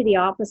actually the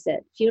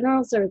opposite.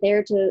 Funerals are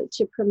there to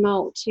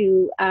promote,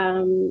 to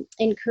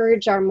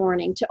encourage our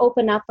mourning, to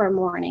open up our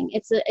mourning.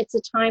 It's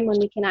a time when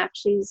we can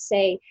actually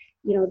say,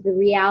 the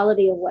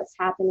reality of what's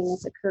happening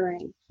is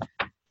occurring.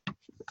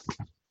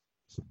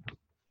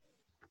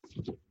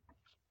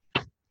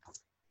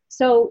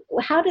 So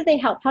how do they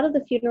help? How do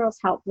the funerals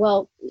help?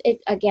 Well,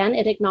 it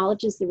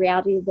acknowledges the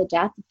reality of the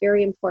death,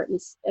 very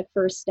important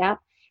first step.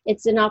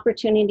 It's an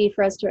opportunity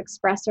for us to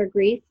express our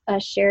grief, a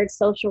shared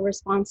social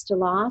response to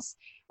loss,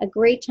 a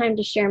great time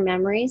to share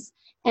memories.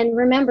 And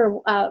remember,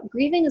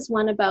 grieving is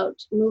one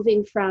about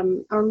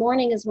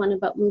mourning is one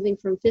about moving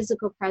from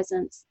physical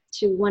presence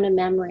to one of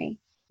memory.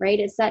 right?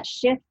 It's that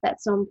shift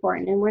that's so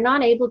important. And we're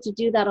not able to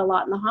do that a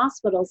lot in the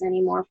hospitals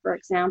anymore, for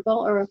example,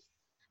 or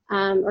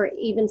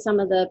even some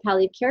of the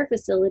palliative care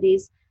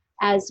facilities,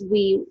 as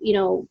we,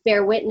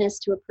 bear witness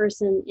to a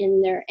person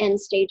in their end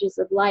stages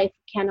of life,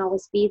 can't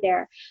always be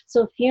there.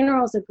 So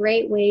funeral is a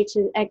great way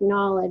to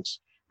acknowledge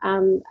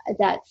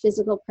that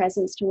physical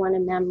presence to one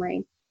in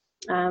memory.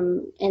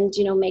 And,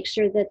 make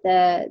sure that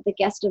the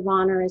guest of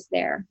honor is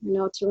there,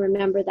 to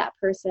remember that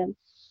person.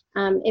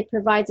 It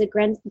provides a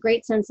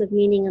great sense of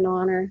meaning and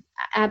honor.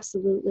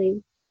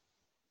 Absolutely.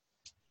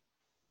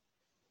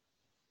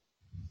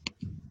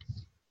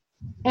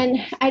 And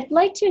I'd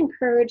like to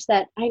encourage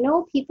that. I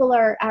know people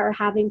are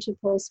having to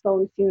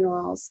postpone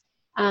funerals,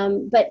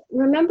 but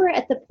remember,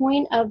 at the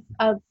point of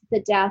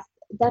the death,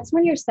 that's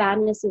when your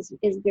sadness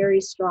is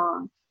very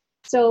strong.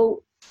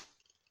 So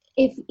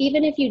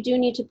even if you do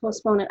need to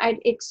postpone it, I'd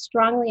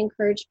strongly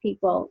encourage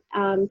people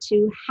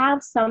to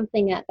have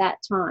something at that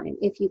time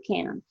if you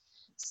can.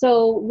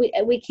 So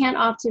we can't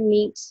often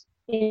meet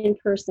in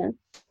person.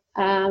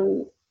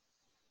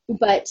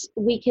 But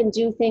we can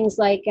do things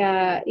like,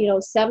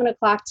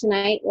 7:00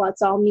 tonight,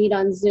 let's all meet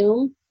on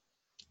Zoom,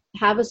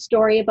 have a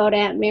story about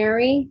Aunt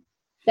Mary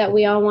that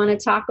we all want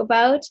to talk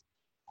about.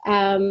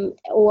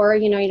 Or,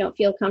 you don't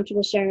feel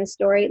comfortable sharing a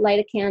story, light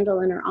a candle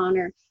in her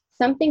honor.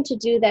 Something to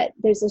do that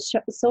there's a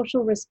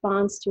social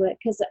response to it.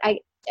 Because I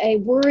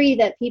worry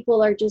that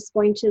people are just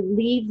going to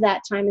leave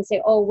that time and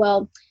say, oh,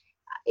 well,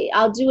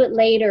 I'll do it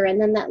later. And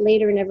then that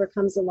later never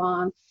comes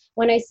along.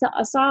 When I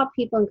saw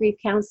people in grief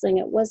counseling,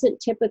 it wasn't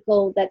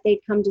typical that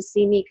they'd come to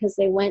see me because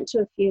they went to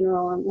a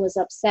funeral and was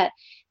upset.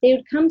 They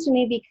would come to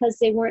me because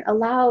they weren't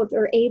allowed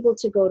or able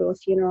to go to a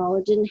funeral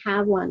or didn't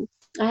have one.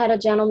 I had a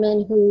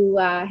gentleman who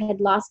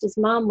had lost his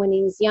mom when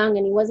he was young,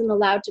 and he wasn't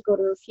allowed to go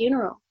to her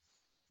funeral.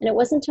 And it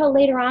wasn't until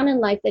later on in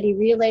life that he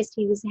realized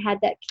he had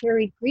that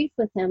carried grief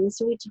with him.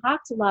 So we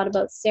talked a lot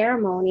about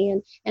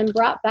ceremony and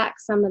brought back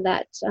some of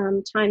that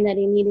time that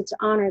he needed to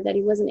honor, that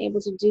he wasn't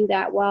able to do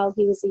that while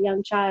he was a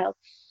young child.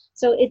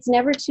 So it's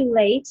never too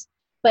late,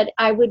 but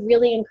I would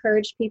really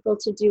encourage people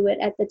to do it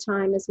at the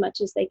time as much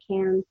as they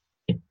can.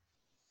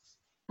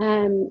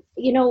 And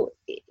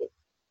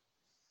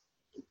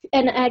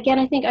again,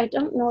 I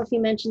don't know if you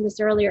mentioned this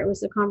earlier, it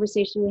was a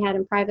conversation we had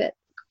in private,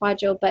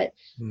 Kwadwo, but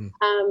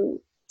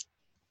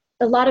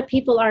a lot of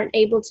people aren't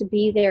able to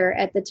be there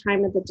at the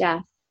time of the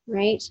death,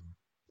 right?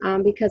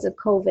 Because of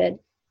COVID.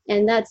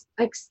 And that's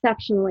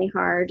exceptionally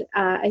hard.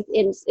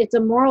 It's a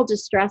moral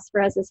distress for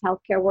us as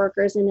healthcare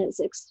workers, and it's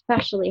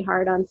especially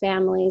hard on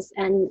families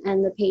and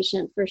the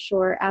patient, for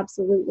sure,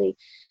 absolutely.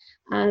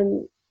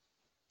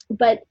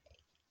 But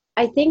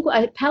I think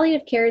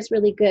palliative care is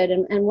really good,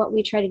 and what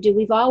we try to do,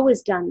 we've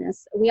always done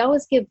this. We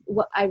always give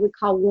what I would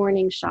call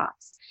warning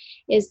shots,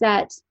 is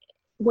that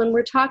when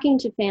we're talking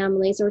to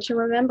families, or to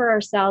remember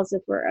ourselves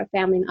if we're a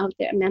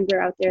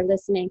member out there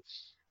listening,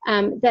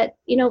 that,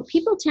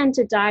 people tend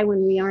to die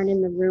when we aren't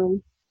in the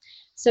room.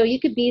 So you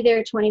could be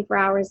there 24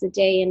 hours a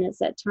day, and it's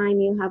that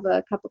time you have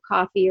a cup of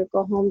coffee or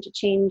go home to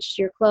change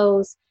your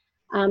clothes,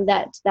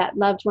 that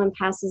loved one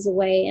passes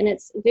away. And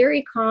it's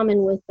very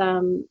common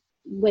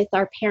with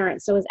our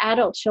parents. So as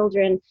adult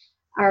children,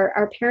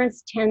 our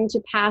parents tend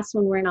to pass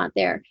when we're not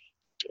there.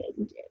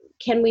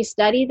 Can we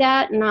study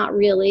that? Not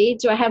really.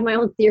 Do I have my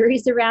own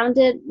theories around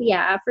it?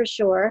 Yeah, for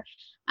sure.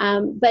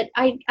 But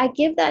I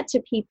give that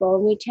to people,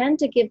 and we tend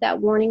to give that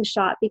warning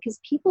shot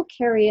because people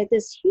carry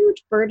this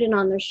huge burden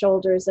on their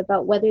shoulders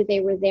about whether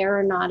they were there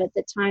or not at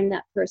the time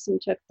that person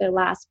took their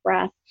last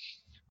breath.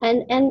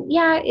 And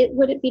yeah,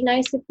 would it be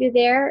nice if you're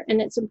there,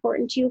 and it's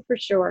important to you, for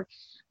sure.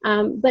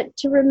 But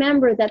to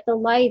remember that the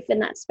life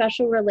and that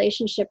special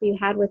relationship you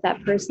had with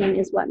that person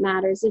is what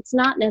matters. It's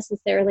not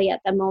necessarily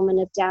at the moment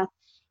of death.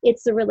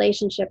 It's the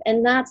relationship.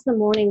 And that's the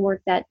mourning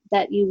work that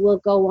you will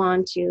go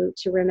on to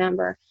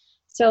remember.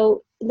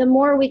 So the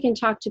more we can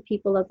talk to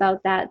people about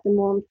that, the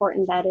more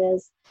important that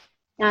is.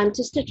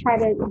 Just to try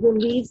to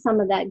relieve some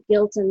of that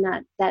guilt and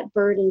that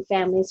burden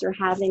families are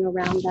having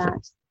around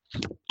that.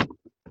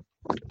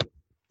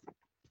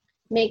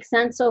 Make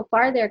sense so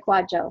far there,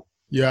 Kwadwo?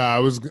 Yeah, I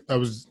was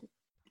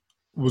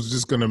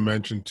just gonna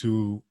mention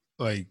too,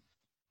 like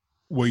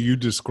what you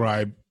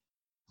described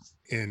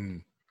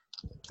in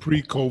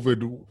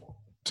pre-COVID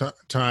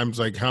times,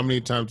 like how many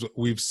times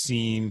we've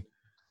seen,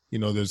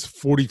 there's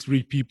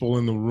 43 people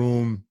in the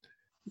room.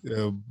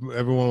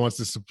 Everyone wants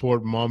to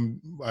support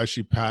mom as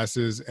she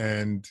passes,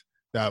 and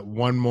that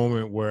one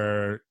moment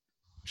where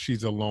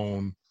she's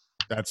alone,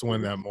 that's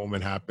when that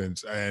moment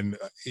happens. And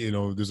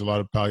there's a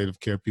lot of palliative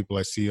care people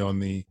I see on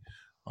the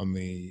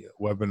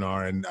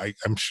webinar, and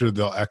I'm sure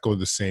they'll echo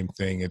the same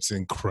thing. It's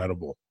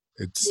incredible.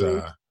 It's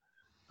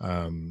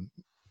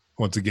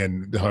once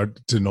again hard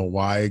to know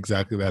why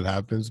exactly that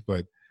happens,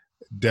 but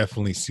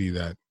definitely see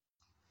that.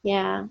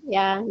 Yeah.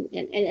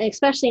 And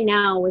especially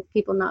now with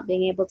people not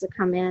being able to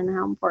come in,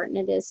 how important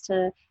it is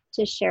to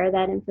share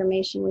that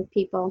information with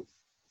people.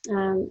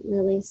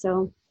 Really.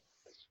 So,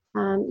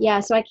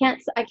 so I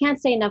can't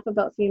say enough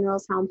about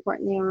funerals, how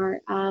important they are,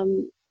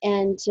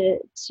 and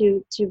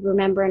to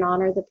remember and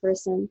honor the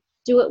person.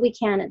 do what we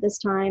can at this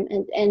time.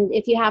 And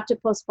if you have to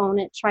postpone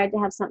it, try to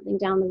have something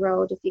down the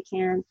road if you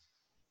can,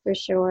 for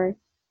sure.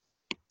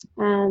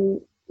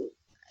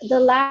 The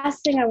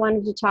last thing I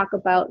wanted to talk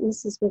about, and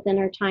this is within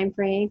our time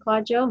frame,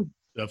 Claude Joe.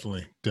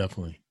 Definitely.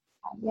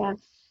 Yeah.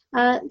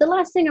 The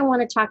last thing I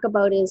want to talk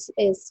about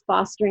is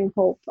fostering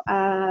hope.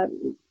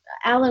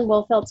 Alan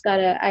Wolfeld's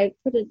I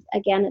put it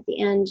again at the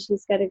end,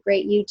 he's got a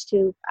great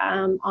YouTube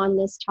on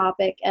this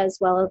topic as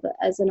well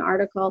as an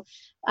article.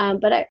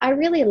 But I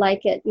really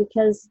like it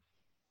because,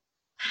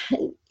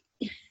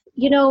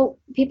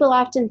 people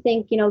often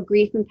think,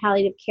 grief and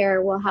palliative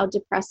care, well, how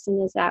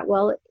depressing is that?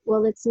 Well,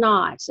 it's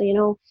not.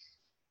 So,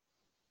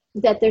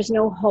 that there's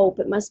no hope.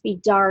 It must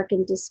be dark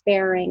and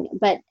despairing.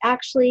 But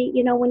actually,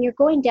 when you're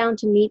going down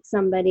to meet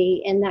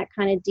somebody in that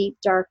kind of deep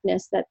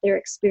darkness that they're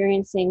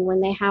experiencing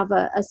when they have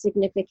a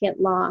significant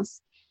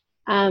loss,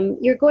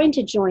 you're going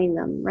to join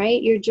them,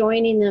 right? You're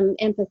joining them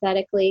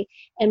empathetically,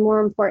 and more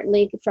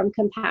importantly, from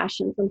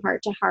compassion, from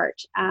heart to heart.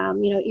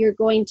 You're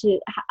going to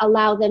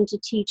allow them to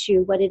teach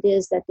you what it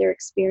is that they're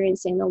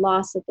experiencing, the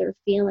loss that they're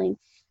feeling.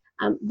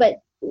 But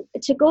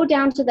to go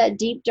down to that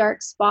deep,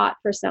 dark spot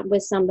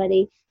with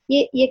somebody,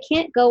 you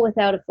can't go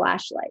without a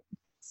flashlight.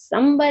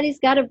 Somebody's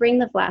got to bring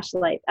the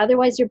flashlight.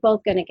 Otherwise, you're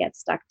both going to get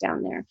stuck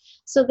down there.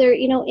 So there,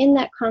 in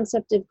that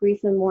concept of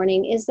grief and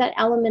mourning is that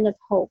element of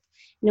hope.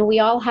 We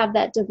all have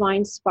that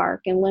divine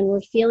spark. And when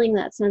we're feeling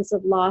that sense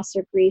of loss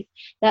or grief,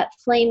 that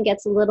flame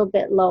gets a little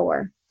bit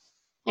lower.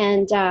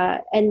 And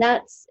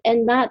that's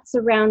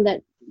around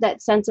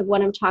that sense of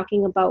what I'm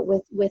talking about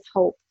with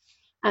hope.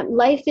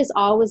 Life is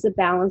always a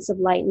balance of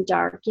light and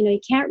dark. You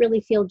can't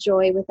really feel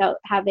joy without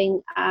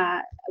having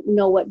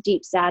know what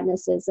deep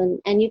sadness is,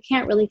 and you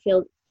can't really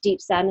feel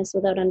deep sadness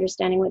without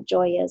understanding what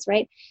joy is,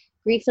 right?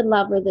 Grief and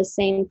love are the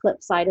same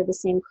flip side of the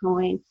same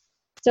coin.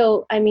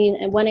 So,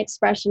 one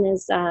expression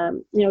is,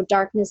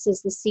 darkness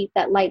is the seat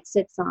that light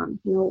sits on.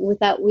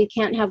 We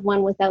can't have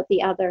one without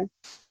the other.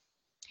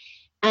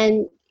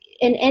 And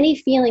in any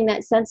feeling,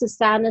 that sense of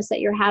sadness that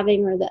you're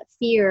having or that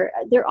fear,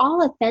 they're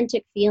all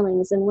authentic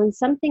feelings. And when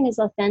something is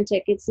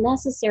authentic, it's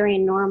necessary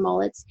and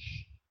normal.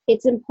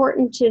 It's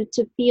important to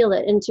feel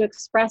it and to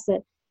express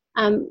it.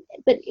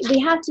 But we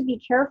have to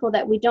be careful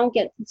that we don't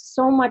get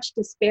so much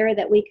despair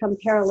that we become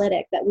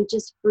paralytic, that we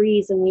just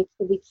freeze and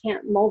we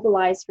can't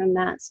mobilize from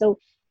that. So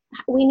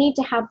we need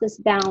to have this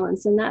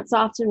balance, and that's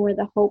often where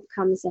the hope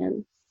comes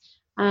in.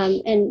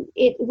 And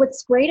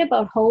what's great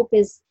about hope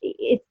is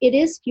it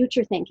is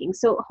future thinking.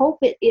 So hope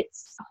it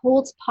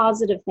holds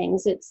positive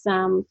things.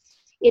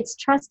 It's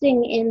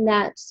trusting in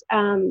that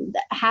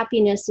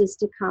happiness is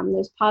to come.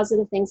 There's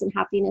positive things and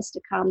happiness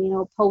to come.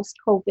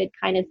 Post-COVID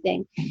kind of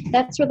thing.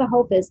 That's where the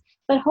hope is.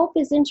 But hope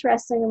is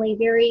interestingly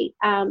very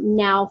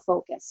now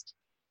focused.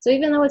 So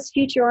even though it's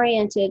future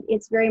oriented,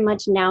 it's very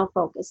much now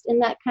focused in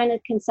that kind of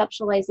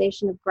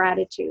conceptualization of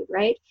gratitude,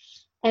 right?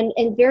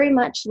 And very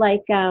much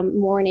like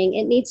mourning,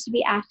 it needs to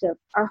be active.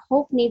 Our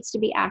hope needs to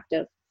be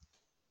active.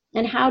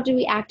 And how do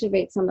we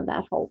activate some of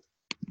that hope?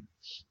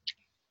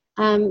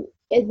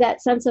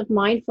 That sense of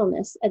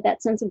mindfulness,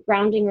 that sense of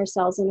grounding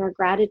ourselves in our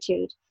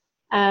gratitude.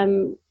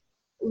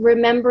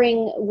 Remembering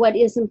what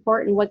is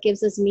important, what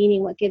gives us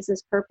meaning, what gives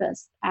us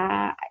purpose.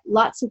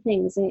 Lots of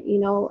things.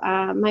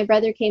 My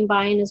brother came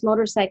by on his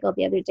motorcycle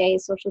the other day,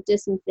 social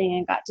distancing,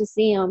 and got to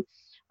see him.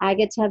 I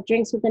get to have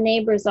drinks with the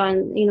neighbors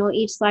on,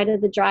 each side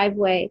of the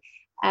driveway.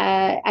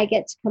 I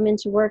get to come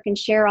into work and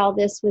share all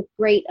this with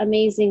great,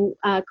 amazing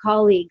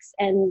colleagues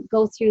and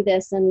go through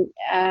this. And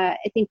I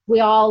think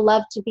we all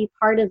love to be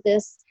part of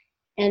this.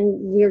 And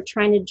we're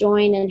trying to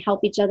join and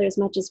help each other as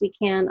much as we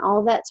can.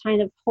 All that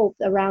kind of hope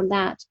around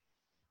that.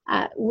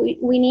 We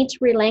need to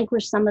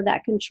relinquish some of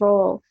that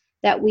control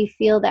that we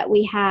feel that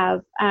we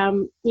have.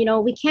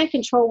 We can't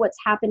control what's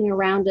happening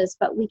around us,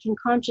 but we can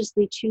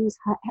consciously choose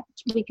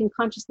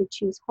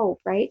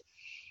hope, right?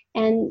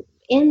 And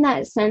in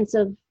that sense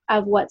of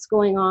what's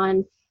going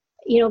on,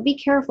 be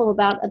careful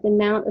about the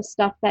amount of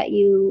stuff that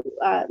you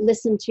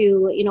listen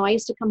to. I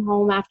used to come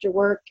home after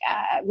work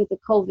with the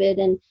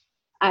COVID, and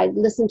I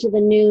listen to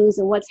the news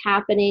and what's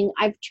happening.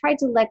 I've tried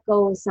to let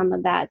go of some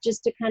of that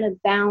just to kind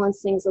of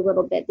balance things a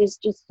little bit. There's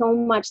just so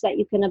much that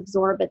you can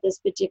absorb at this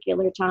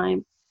particular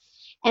time.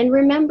 And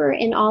remember,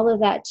 in all of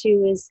that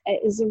too is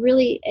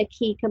a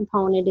key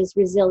component is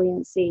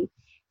resiliency.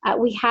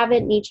 We have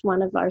it in each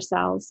one of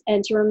ourselves,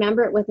 and to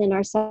remember it within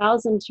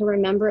ourselves and to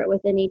remember it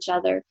within each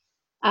other.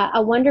 A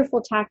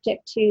wonderful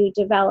tactic to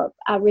develop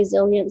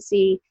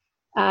resiliency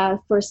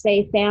for,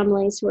 say,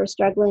 families who are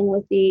struggling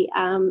with the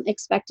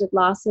expected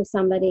loss of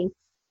somebody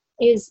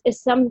is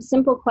some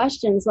simple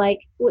questions like,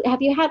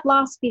 have you had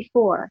loss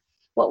before?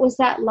 What was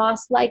that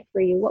loss like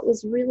for you? What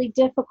was really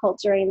difficult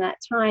during that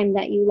time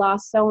that you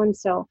lost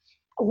so-and-so?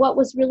 What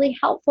was really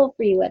helpful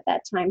for you at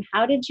that time?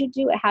 How did you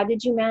do it? How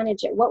did you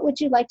manage it? What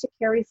would you like to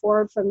carry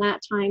forward from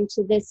that time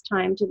to this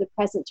time, to the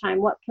present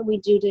time? What can we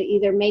do to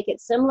either make it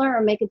similar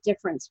or make a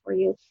difference for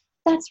you?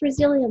 That's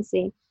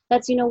resiliency.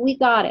 That's, we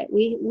got it.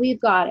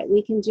 We've got it.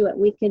 We can do it.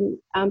 We can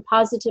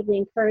positively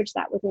encourage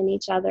that within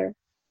each other.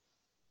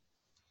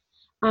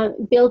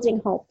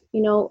 Building hope.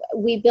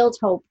 We build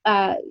hope.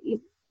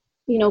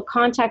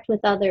 Contact with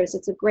others.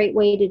 It's a great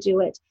way to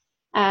do it.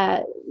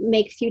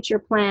 Make future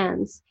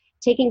plans.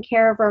 Taking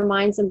care of our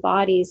minds and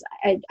bodies.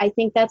 I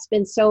think that's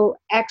been so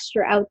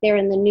extra out there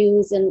in the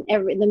news and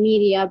the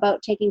media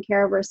about taking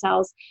care of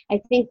ourselves.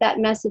 I think that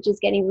message is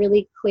getting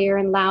really clear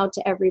and loud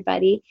to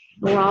everybody.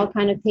 And we're all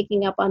kind of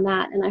picking up on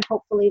that. And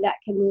hopefully that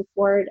can move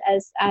forward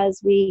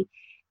as we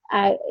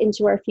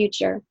into our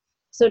future.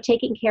 So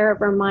taking care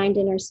of our mind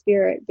and our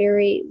spirit,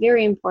 very,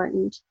 very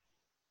important.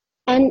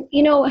 And,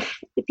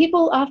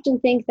 people often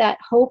think that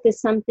hope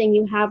is something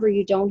you have or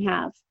you don't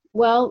have.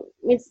 Well,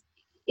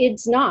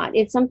 it's not.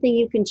 It's something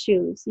you can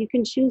choose. You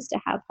can choose to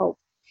have hope.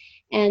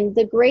 And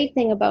the great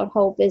thing about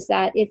hope is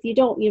that if you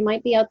don't, you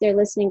might be out there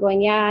listening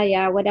going,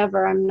 yeah,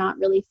 whatever, I'm not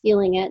really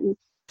feeling it. And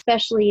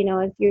especially,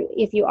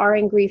 if you are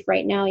in grief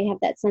right now, you have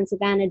that sense of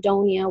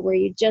anhedonia where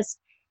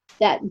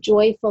that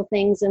joyful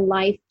things in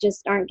life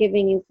just aren't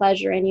giving you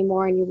pleasure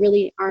anymore and you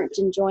really aren't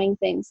enjoying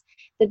things.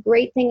 The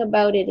great thing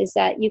about it is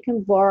that you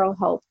can borrow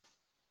hope.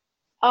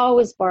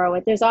 Always borrow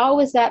it. There's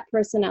always that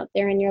person out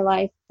there in your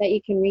life that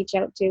you can reach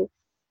out to.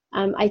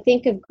 I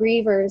think of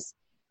grievers,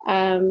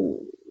 and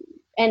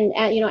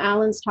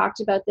Alan's talked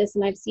about this,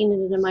 and I've seen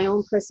it in my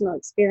own personal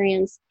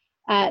experience.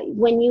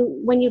 When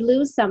you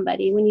lose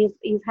somebody, when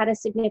you've had a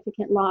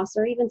significant loss,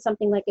 or even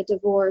something like a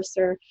divorce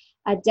or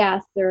a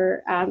death,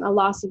 or a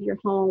loss of your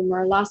home,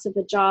 or a loss of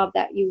a job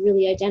that you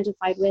really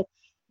identified with,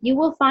 you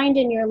will find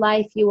in your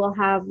life you will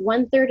have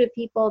 1/3 of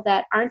people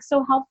that aren't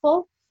so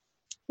helpful.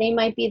 They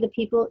might be the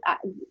people.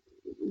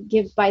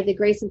 Give by the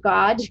grace of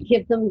God,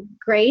 give them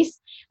grace.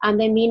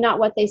 They mean not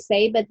what they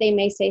say, but they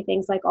may say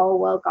things like, "Oh,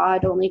 well,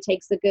 God only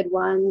takes the good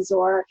ones,"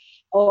 or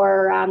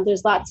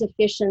 "There's lots of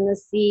fish in the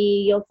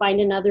sea. You'll find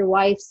another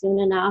wife soon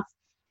enough."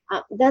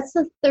 That's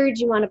the third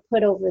you want to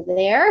put over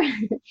there.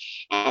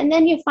 And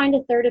then you find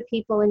 1/3 of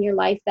people in your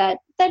life that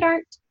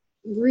aren't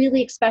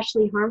really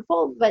especially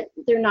harmful, but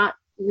they're not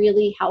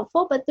really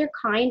helpful, but they're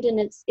kind, and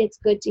it's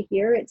good to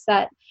hear. It's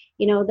that,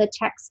 the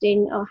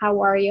texting, "Oh,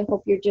 how are you?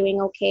 Hope you're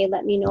doing okay.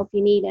 Let me know if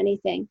you need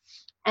anything."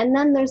 And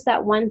then there's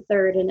that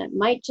 1/3, and it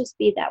might just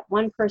be that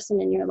one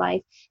person in your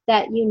life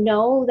that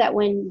that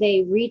when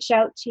they reach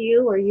out to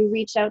you or you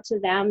reach out to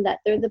them, that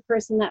they're the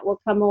person that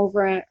will come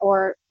over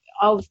or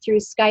through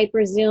Skype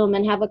or Zoom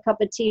and have a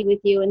cup of tea with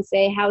you and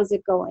say, "How's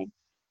it going?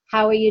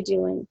 How are you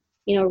doing?"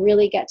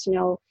 Really get to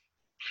know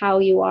how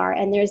you are.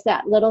 And there's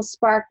that little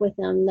spark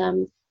within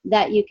them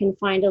that you can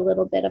find a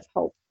little bit of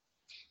hope.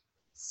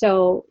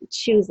 So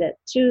choose it.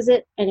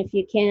 And if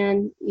you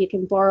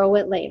can borrow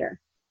it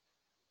later.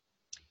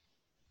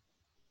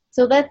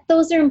 So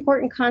those are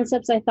important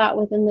concepts, I thought,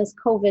 within this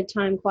COVID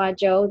time, Quad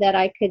Joe, that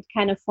I could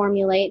kind of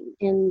formulate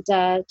and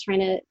trying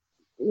to,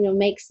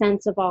 make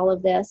sense of all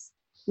of this.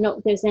 Know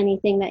if there's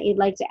anything that you'd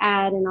like to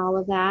add in all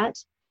of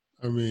that.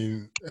 I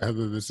mean,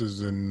 Heather, this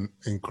is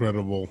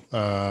incredible.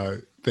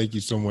 Thank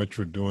you so much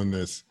for doing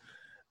this.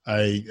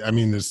 I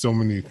mean, there's so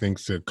many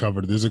things to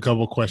cover. There's a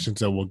couple of questions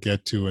that we'll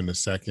get to in a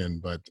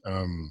second, but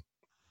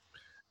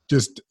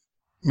just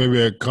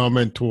maybe a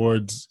comment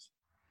towards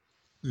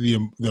the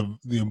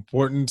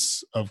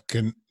importance of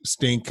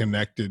staying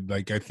connected.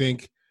 Like, I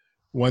think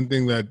one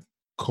thing that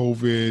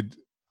COVID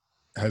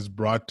has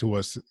brought to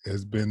us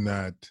has been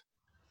that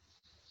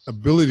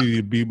ability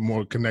to be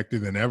more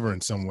connected than ever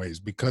in some ways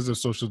because of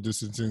social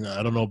distancing.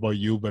 I don't know about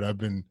you, but I've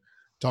been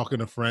talking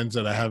to friends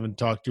that I haven't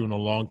talked to in a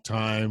long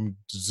time,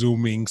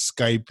 Zooming,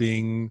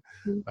 Skyping,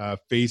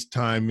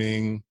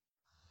 FaceTiming.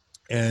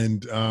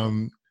 And,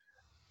 out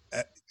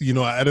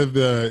of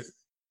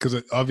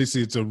because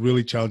obviously it's a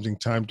really challenging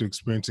time to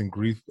experiencing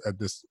grief at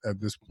this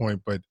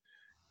point, but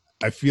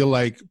I feel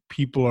like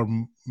people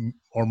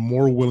are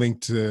more willing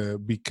to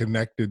be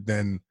connected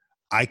than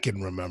I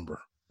can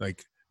remember.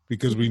 Like,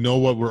 because we know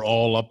what we're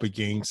all up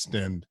against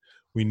and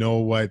we know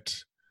what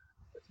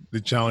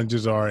the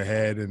challenges are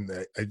ahead. And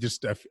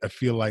I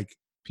feel like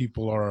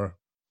people are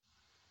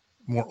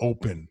more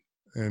open.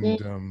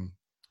 And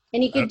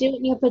and you could do it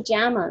in your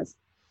pajamas.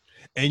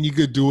 And you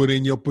could do it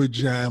in your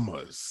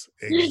pajamas.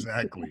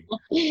 Exactly.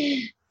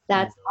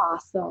 That's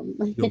awesome.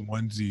 Your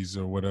onesies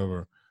or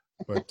whatever.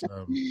 But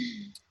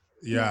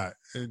yeah.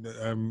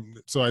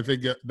 So I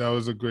think that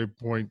was a great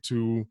point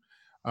too.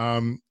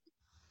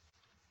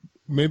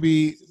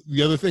 Maybe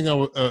the other thing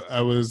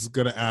I was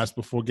going to ask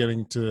before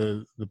getting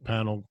to the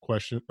panel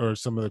question or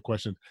some of the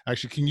questions.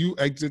 Actually, can you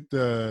exit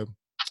the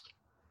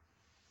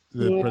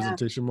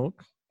presentation mode?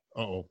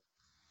 Uh-oh.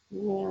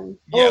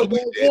 Yeah, we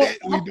did it.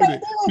 We did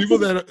it.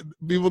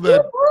 People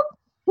that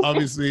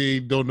obviously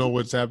don't know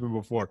what's happened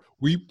before.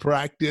 We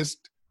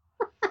practiced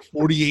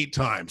 48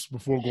 times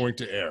before going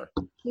to air.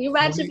 Can you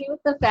imagine me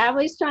with the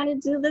families trying to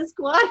do this,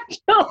 Quad?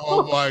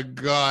 Oh my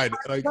God.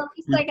 Like,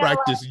 we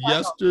practiced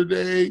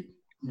yesterday.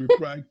 We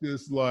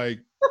practiced I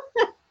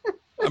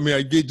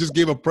just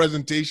gave a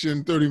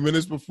presentation 30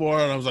 minutes before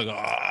and I was like,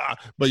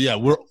 but yeah,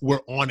 we're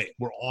on it.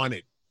 We're on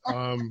it.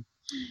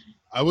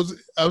 I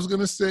was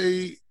going to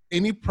say,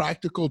 any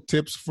practical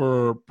tips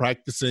for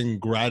practicing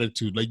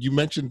gratitude? Like you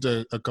mentioned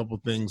a couple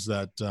things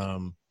that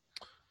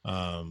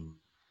um,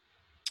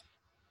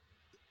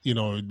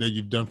 that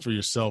you've done for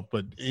yourself,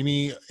 but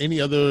any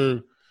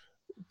other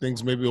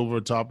things maybe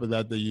over top of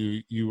that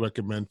you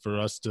recommend for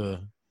us to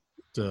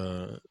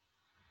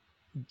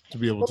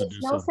be able Well, to there's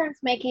do no so? sense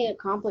making it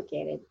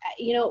complicated.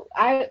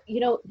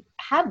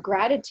 Have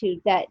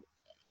gratitude that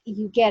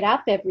you get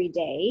up every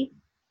day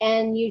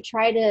and you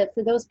try to,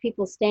 for those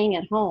people staying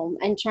at home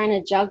and trying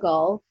to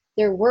juggle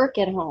their work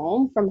at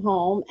home from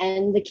home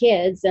and the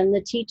kids and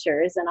the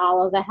teachers and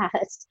all of that,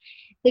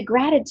 the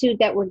gratitude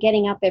that we're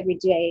getting up every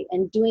day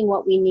and doing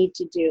what we need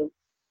to do.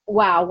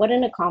 Wow, what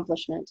an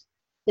accomplishment.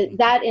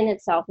 That in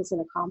itself is an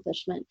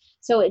accomplishment.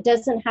 So it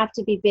doesn't have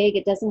to be big,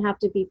 it doesn't have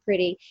to be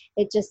pretty.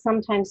 It just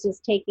sometimes is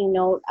taking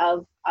note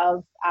of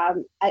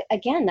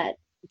again,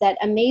 that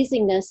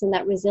amazingness and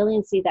that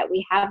resiliency that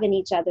we have in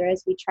each other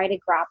as we try to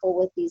grapple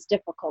with these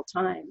difficult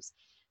times.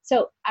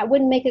 So I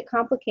wouldn't make it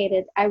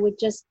complicated. I would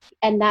just,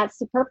 and that's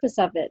the purpose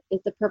of it.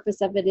 Is the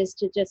purpose of it is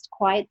to just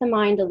quiet the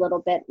mind a little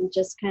bit and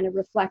just kind of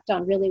reflect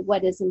on really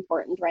what is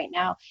important right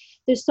now.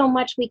 There's so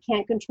much we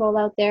can't control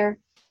out there.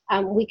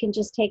 We can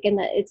just take in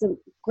that. It's a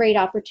great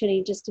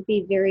opportunity just to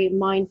be very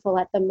mindful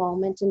at the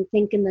moment and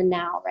think in the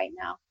now right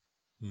now.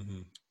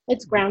 Mm-hmm.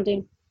 It's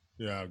grounding.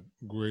 Yeah,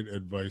 great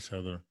advice,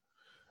 Heather.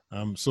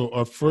 So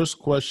our first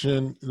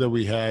question that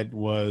we had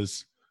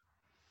was,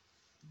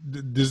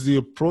 does the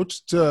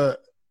approach to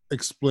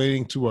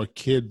explaining to our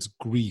kids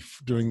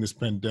grief during this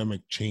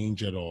pandemic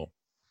change at all,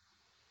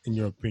 in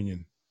your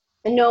opinion?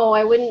 No,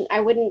 I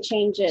wouldn't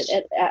change it.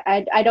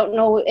 I don't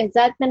know. Has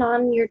that been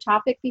on your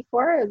topic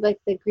before? Like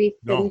the grief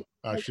No, and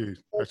actually,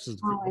 that's a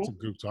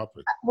good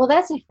topic. well,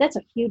 that's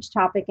a huge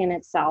topic in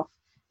itself.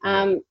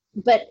 Yeah.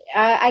 But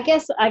I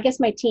guess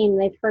my team,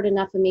 they've heard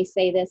enough of me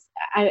say this.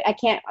 I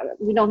can't.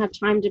 We don't have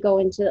time to go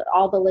into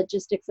all the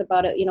logistics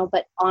about it,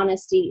 But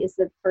honesty is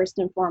the first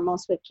and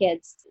foremost with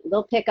kids.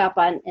 They'll pick up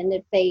on, and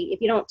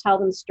if you don't tell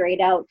them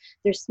straight out,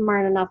 they're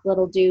smart enough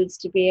little dudes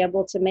to be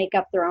able to make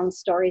up their own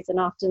stories, and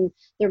often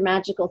their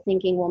magical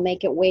thinking will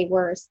make it way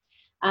worse.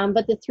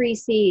 But the three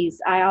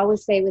C's, I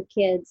always say with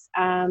kids.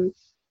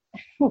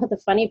 Well, the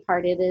funny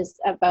part it is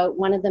about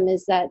one of them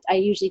is that I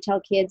usually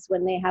tell kids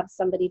when they have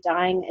somebody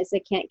dying is they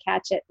can't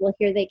catch it. Well,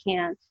 here they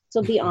can.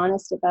 So be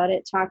honest about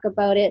it, talk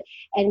about it,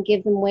 and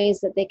give them ways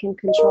that they can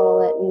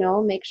control it.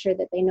 Make sure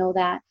that they know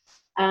that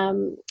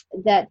um,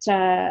 that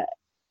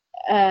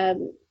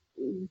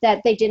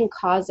that they didn't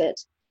cause it.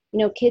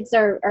 Kids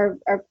are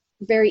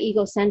very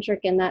egocentric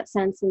in that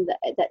sense, and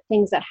that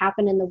things that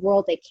happen in the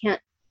world they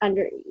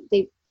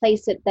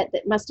place it that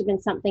must have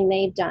been something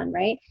they've done,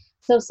 right?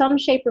 So some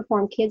shape or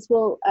form, kids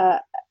will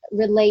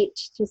relate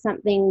to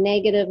something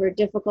negative or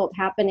difficult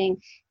happening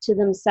to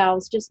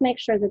themselves. Just make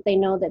sure that they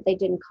know that they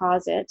didn't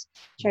cause it.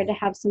 Try to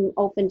have some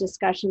open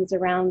discussions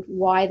around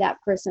why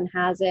that person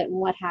has it and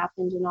what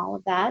happened and all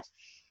of that.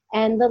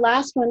 And the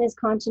last one is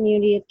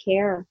continuity of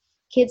care.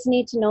 Kids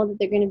need to know that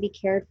they're going to be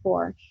cared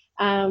for.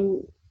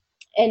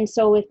 And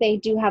so if they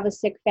do have a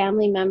sick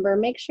family member,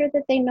 make sure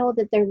that they know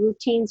that their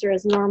routines are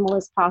as normal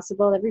as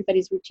possible.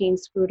 Everybody's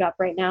routine's screwed up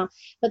right now,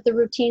 but the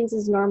routines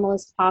as normal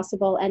as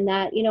possible, and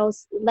that,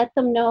 let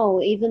them know,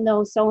 even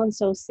though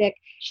so-and-so's sick,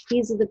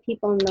 these are the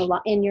people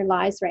in your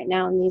lives right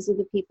now, and these are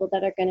the people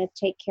that are going to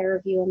take care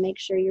of you and make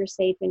sure you're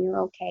safe and you're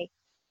okay.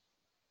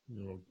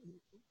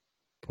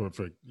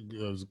 Perfect.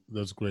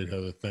 That's great,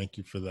 Heather. Thank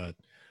you for that.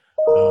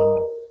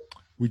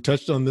 We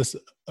touched on this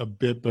a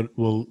bit, but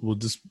we'll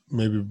just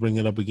maybe bring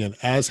it up again.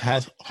 As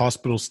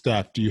hospital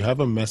staff, do you have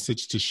a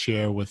message to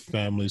share with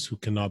families who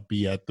cannot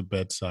be at the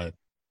bedside?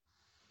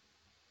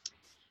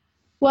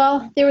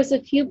 Well, there was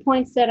a few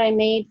points that I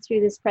made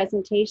through this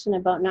presentation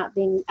about not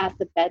being at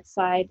the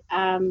bedside.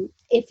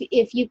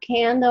 If you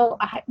can, though,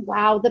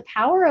 wow, the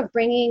power of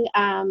bringing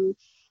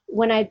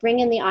when I bring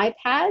in the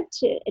iPad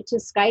to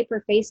Skype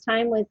or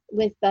FaceTime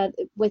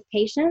with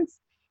patients,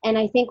 and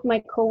I think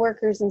my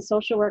coworkers in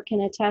social work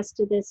can attest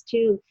to this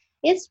too.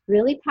 It's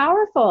really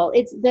powerful.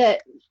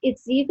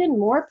 It's even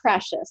more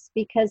precious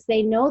because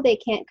they know they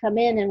can't come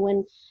in, and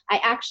when I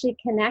actually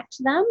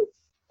connect them,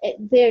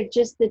 they're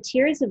just the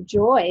tears of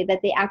joy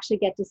that they actually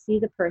get to see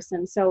the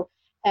person. So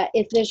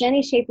if there's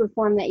any shape or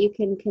form that you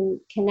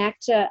can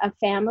connect a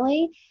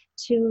family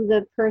to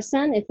the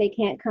person if they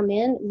can't come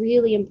in,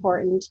 really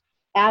important.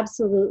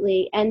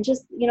 Absolutely. And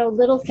just,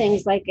 little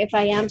things like if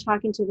I am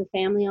talking to the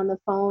family on the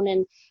phone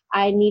and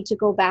I need to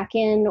go back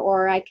in,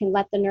 or I can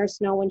let the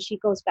nurse know when she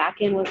goes back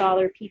in with all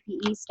her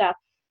PPE stuff.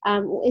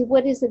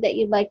 What is it that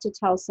you'd like to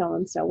tell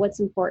so-and-so? What's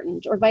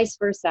important? Or vice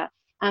versa.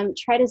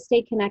 Try to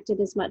stay connected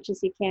as much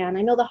as you can.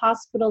 I know the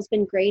hospital's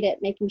been great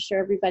at making sure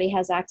everybody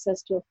has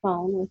access to a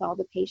phone with all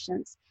the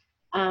patients.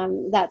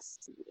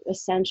 That's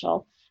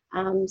essential.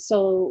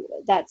 So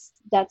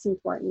that's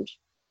important.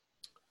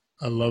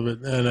 I love it.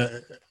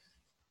 And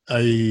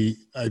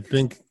I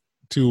think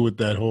too, with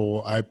that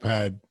whole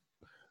iPad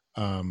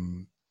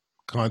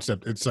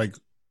concept, it's like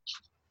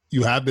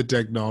you have the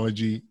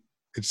technology.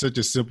 It's such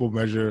a simple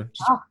measure.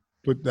 Just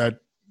put the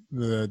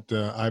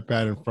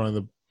iPad in front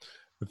of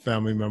the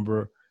family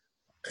member.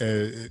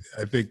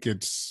 I think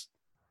it's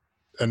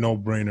a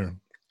no-brainer.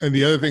 And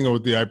the other thing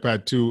with the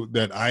iPad too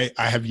that I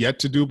have yet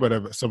to do,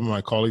 but some of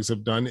my colleagues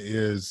have done,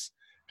 is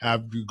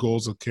have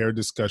goals of care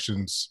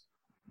discussions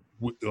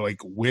with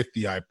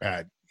the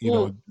iPad, so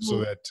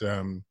Mm-hmm.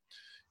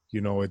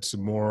 that it's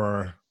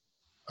more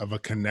of a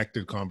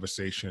connected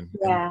conversation,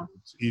 and Yeah.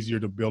 it's easier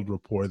to build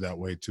rapport that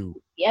way too.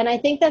 And I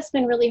think that's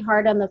been really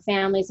hard on the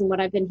families, and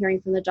what I've been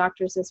hearing from the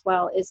doctors as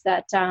well is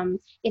that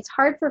it's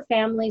hard for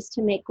families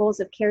to make goals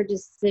of care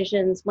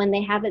decisions when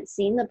they haven't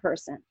seen the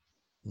person.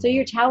 So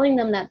you're telling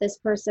them that this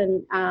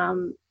person,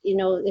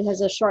 it has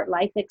a short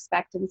life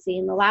expectancy,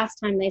 and the last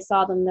time they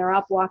saw them, they're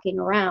up walking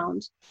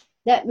around.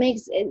 That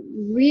makes it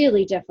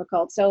really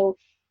difficult. So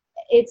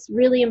it's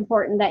really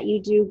important that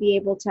you do be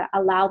able to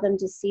allow them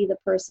to see the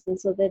person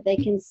so that they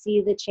can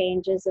see the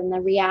changes and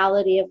the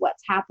reality of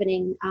what's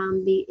happening.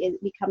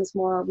 It becomes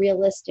more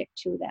realistic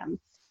to them.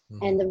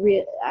 And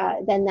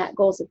then that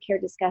goals of care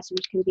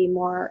discussions can be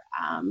more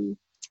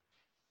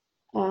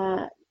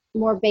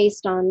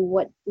based on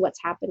what's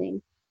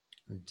happening.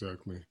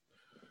 Exactly.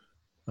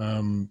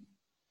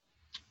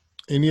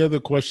 Any other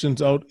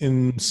questions out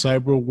in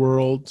cyber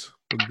world?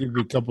 I'll give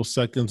you a couple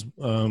seconds.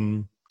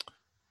 And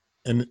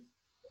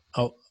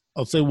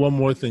I'll say one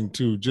more thing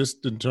too,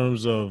 just in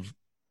terms of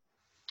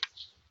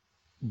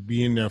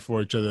being there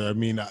for each other. I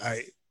mean,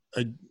 I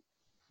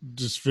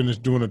just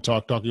finished doing a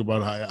talk talking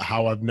about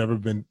how I've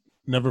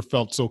never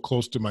felt so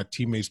close to my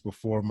teammates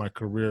before in my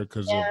career,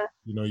 because of,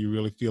 you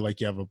really feel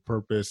like you have a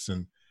purpose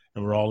and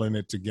we're all in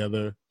it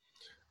together.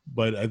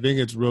 But I think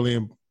it's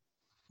really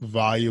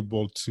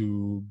valuable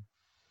to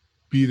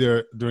be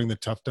there during the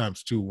tough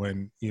times too,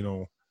 when,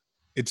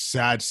 it's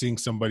sad seeing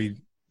somebody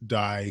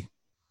die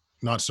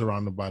not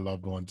surrounded by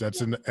loved ones.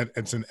 It's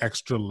an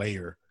extra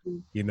layer,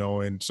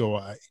 and so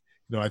I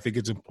think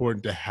it's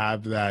important to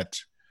have that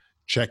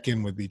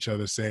check-in with each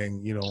other,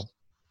 saying,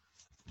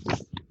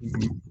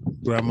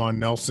 Grandma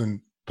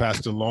Nelson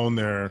passed alone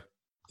there,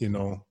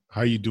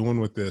 how are you doing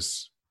with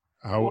this?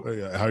 How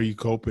are you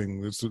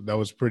coping? That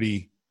was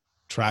pretty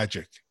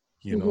tragic,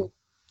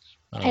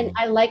 And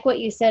I like what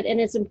you said, and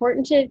it's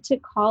important to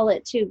call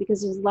it too,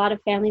 because there's a lot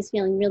of families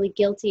feeling really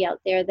guilty out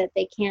there that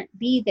they can't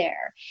be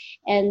there.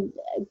 And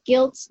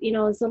guilt,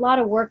 it's a lot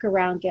of work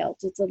around guilt.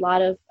 It's a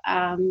lot of,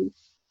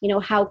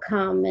 how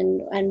come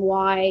and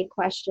why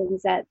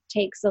questions that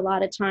takes a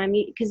lot of time,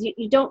 because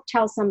you don't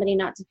tell somebody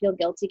not to feel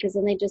guilty, because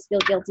then they just feel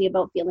guilty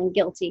about feeling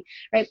guilty,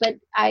 right? But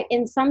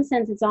in some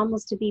sense, it's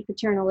almost to be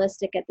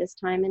paternalistic at this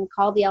time and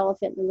call the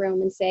elephant in the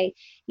room and say,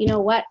 you know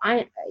what,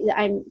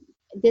 I'm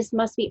this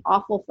must be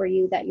awful for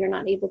you that you're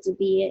not able to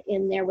be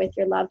in there with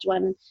your loved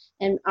one.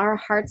 And our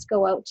hearts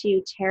go out to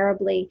you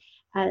terribly.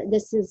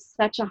 This is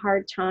such a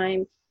hard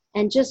time.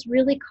 And just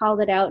really call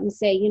it out and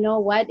say, you know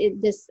what,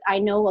 I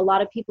know a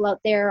lot of people out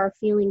there are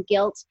feeling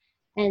guilt,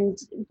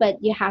 but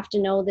you have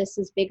to know this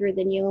is bigger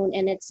than you.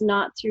 And it's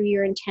not through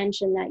your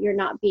intention that you're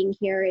not being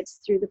here. It's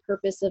through the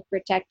purpose of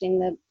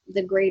protecting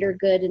the greater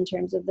good in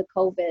terms of the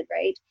COVID,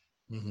 right?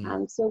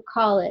 So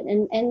call it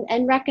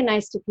and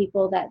recognize to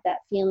people that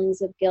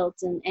feelings of guilt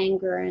and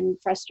anger and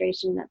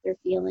frustration that they're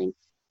feeling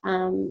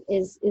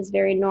is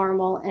very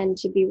normal and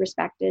to be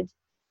respected.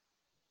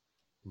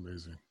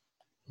 Amazing.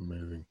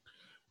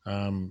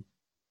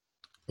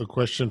 A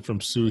question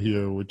from Sue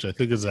here, which I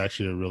think is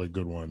actually a really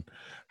good one.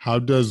 How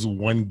does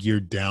one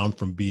gear down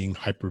from being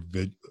hyper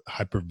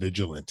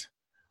vigilant?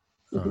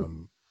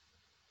 Do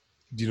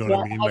you know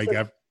what I mean? Like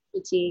after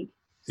fatigue.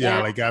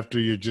 Like after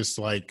you're just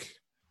like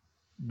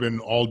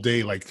been all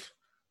day, like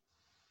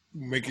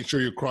making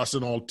sure you're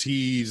crossing all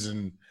T's.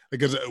 And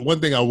because one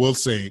thing I will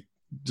say,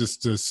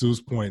 just to Sue's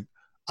point,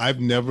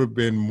 I've never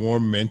been more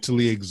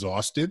mentally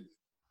exhausted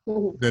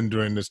than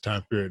during this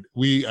time period.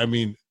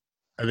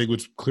 I think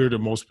it's clear to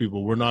most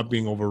people, we're not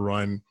being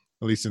overrun,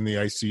 at least in the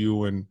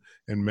ICU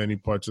and many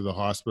parts of the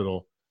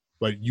hospital,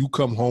 but you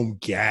come home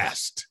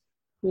gassed.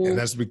 And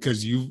that's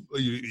because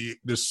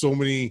there's so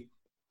many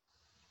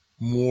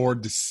more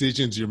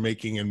decisions you're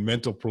making and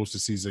mental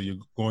processes that you're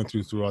going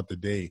throughout the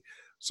day.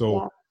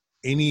 So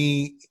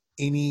any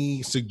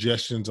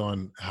suggestions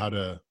on how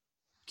to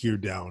gear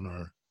down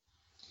or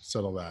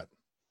settle that?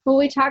 Well,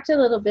 we talked a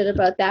little bit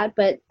about that,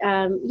 but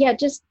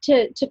just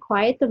to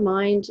quiet the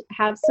mind,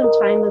 have some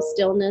time of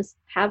stillness,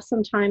 have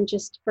some time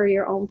just for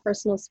your own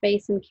personal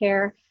space and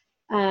care.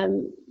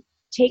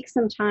 Take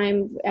some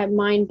time,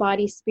 mind,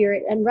 body,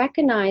 spirit, and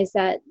recognize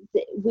that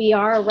we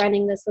are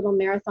running this little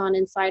marathon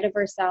inside of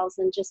ourselves,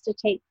 and just to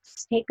take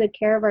good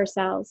care of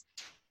ourselves.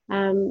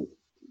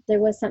 There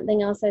was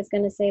something else I was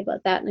going to say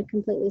about that, and it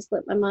completely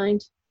slipped my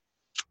mind.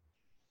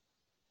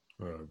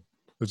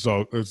 It's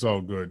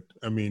all good.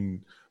 I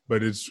mean,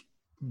 but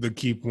the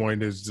key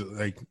point is to,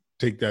 like,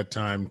 take that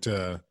time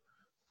to.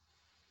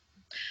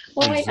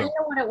 Well, I know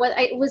what it was.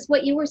 It was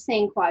what you were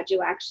saying, Kwadwo,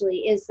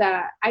 actually, is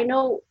I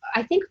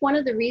think one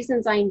of the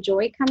reasons I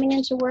enjoy coming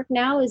into work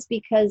now is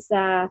because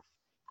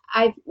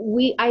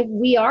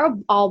we are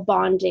all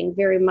bonding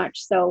very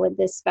much so with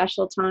this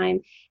special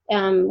time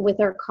with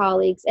our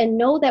colleagues, and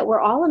know that we're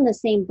all in the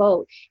same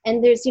boat.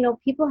 And there's,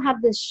 people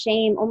have this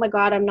shame, oh my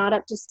God, I'm not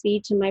up to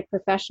speed to my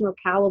professional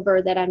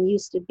caliber that I'm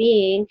used to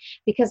being,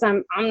 because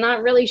I'm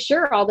not really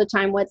sure all the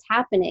time what's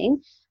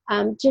happening.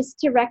 Just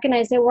to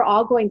recognize that we're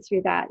all going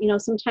through that.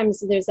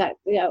 Sometimes there's that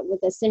with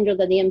the syndrome,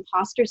 the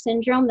imposter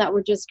syndrome, that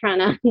we're just trying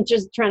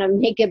to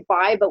make it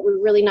by, but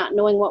we're really not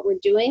knowing what we're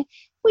doing.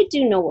 We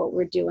do know what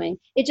we're doing.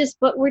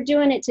 But we're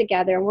doing it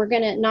together, and we're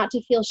gonna not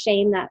to feel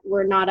shame that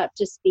we're not up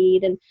to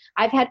speed. And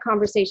I've had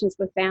conversations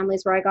with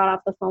families where I got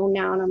off the phone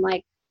now and I'm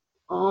like,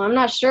 oh, I'm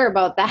not sure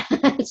about that,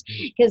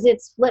 because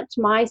it's flipped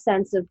my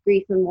sense of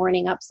grief and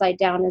mourning upside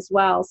down as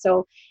well.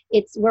 So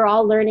we're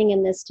all learning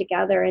in this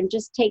together, and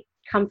just take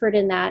comfort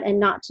in that, and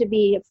not to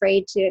be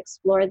afraid to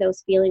explore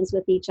those feelings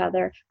with each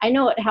other. I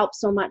know it helps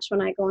so much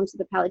when I go into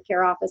the palliative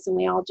care office and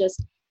we all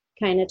just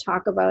kind of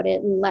talk about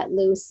it and let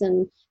loose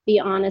and be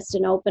honest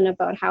and open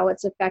about how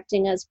it's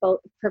affecting us both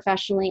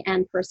professionally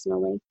and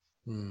personally.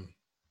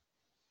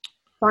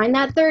 Find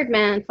that third,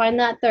 man. Find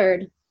that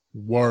third.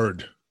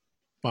 Word.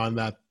 Find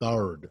that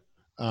third.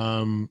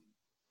 I'll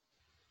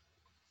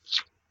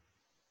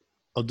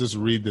just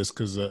read this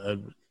because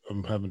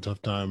I'm having a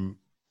tough time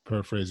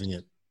paraphrasing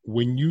it.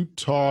 When you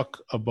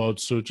talk about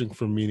searching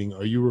for meaning,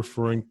 are you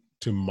referring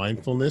to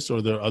mindfulness, or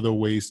are there other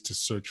ways to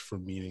search for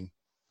meaning?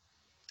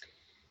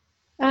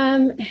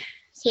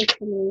 Search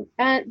for meaning.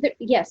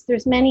 Yes,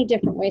 there's many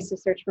different ways to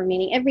search for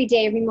meaning. Every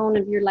day, every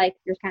moment of your life,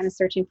 you're kind of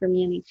searching for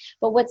meaning.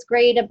 But what's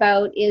great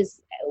about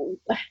is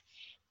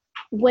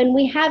when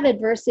we have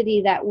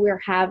adversity that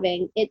we're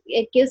having,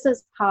 it gives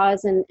us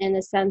pause and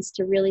a sense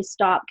to really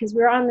stop, because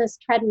we're on this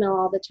treadmill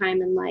all the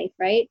time in life,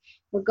 right?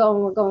 We're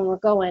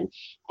going.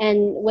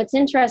 And what's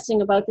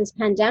interesting about this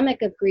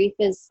pandemic of grief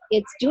is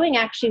it's doing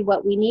actually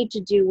what we need to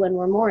do when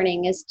we're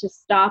mourning, is to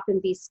stop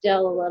and be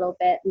still a little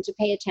bit, and to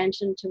pay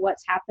attention to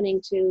what's happening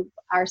to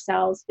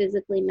ourselves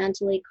physically,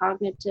 mentally,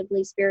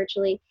 cognitively,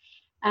 spiritually.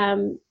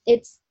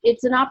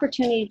 It's an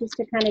opportunity just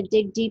to kind of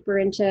dig deeper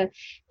into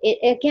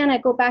it. Again, I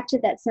go back to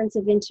that sense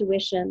of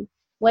intuition.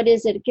 What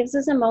is it? It gives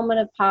us a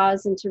moment of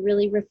pause and to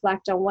really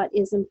reflect on what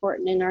is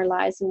important in our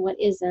lives and what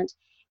isn't,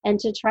 and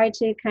to try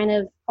to kind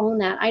of own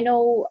that. I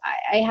know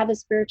I have a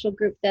spiritual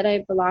group that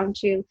I belong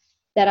to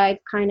that I've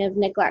kind of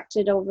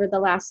neglected over the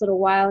last little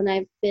while, and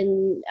I've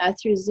been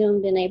through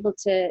Zoom been able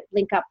to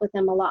link up with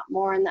them a lot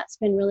more, and that's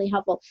been really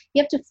helpful.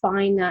 You have to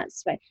find that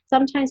space.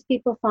 Sometimes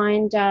people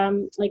find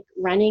like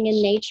running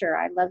in nature.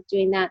 I love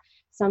doing that.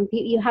 Some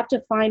people, you have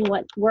to find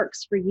what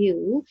works for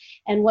you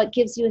and what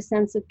gives you a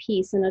sense of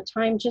peace, and a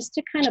time just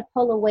to kind of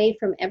pull away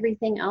from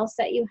everything else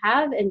that you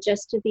have, and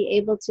just to be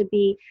able to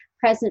be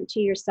present to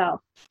yourself,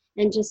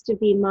 and just to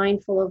be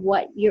mindful of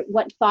what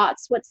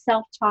thoughts, what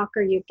self-talk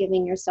are you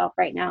giving yourself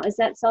right now? Is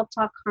that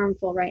self-talk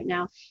harmful right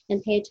now?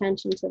 And pay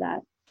attention to that.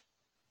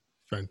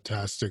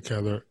 Fantastic,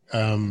 Heather.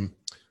 Some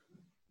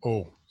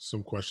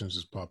questions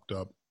just popped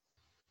up.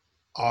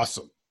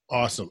 Awesome.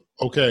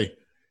 Okay.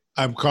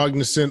 I'm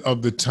cognizant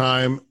of the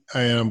time.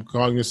 I am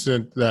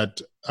cognizant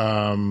that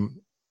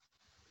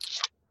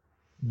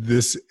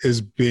this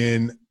has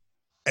been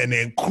an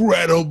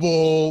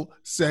incredible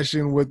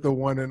session with the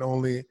one and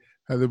only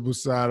Heather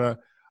Busada.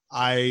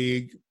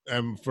 I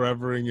am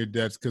forever in your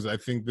debts, because I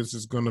think this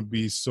is going to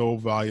be so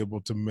valuable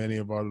to many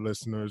of our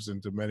listeners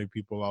and to many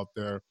people out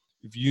there.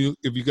 If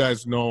you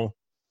guys know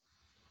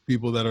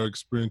people that are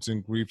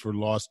experiencing grief or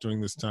loss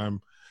during this time,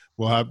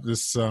 we'll have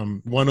this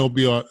one will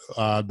be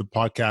the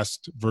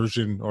podcast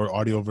version or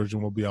audio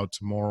version will be out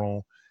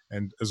tomorrow,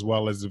 and as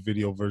well as the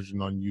video version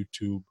on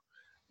YouTube.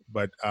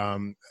 But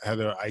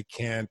Heather, I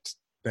can't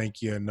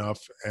thank you enough,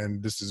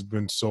 and this has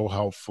been so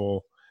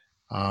helpful.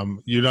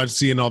 You're not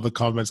seeing all the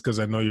comments because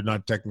I know you're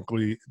not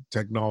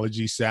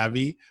technology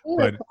savvy,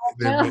 but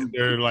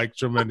they're like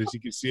tremendous. You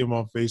can see them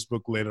on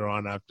Facebook later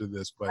on after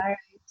this. But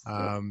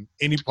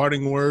any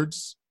parting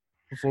words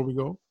before we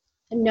go?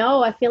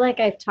 No, I feel like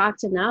I've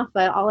talked enough,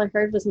 but all I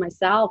heard was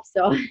myself.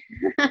 So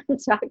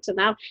I've talked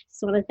enough.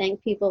 Just want to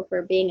thank people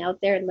for being out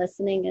there and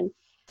listening,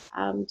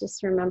 and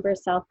just remember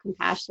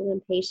self-compassion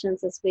and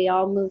patience as we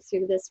all move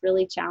through this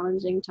really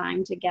challenging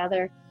time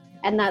together.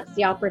 And that's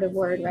the operative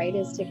word, right,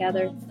 is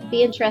together.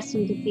 Be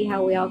interesting to see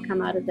how we all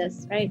come out of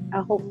this, right?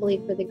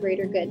 Hopefully for the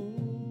greater good.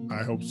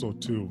 I hope so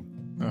too.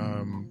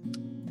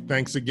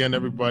 Thanks again,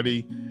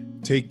 everybody.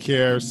 Take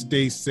care,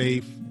 stay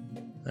safe,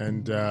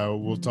 and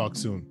we'll talk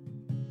soon.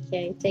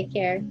 Okay, take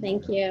care.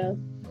 Thank you.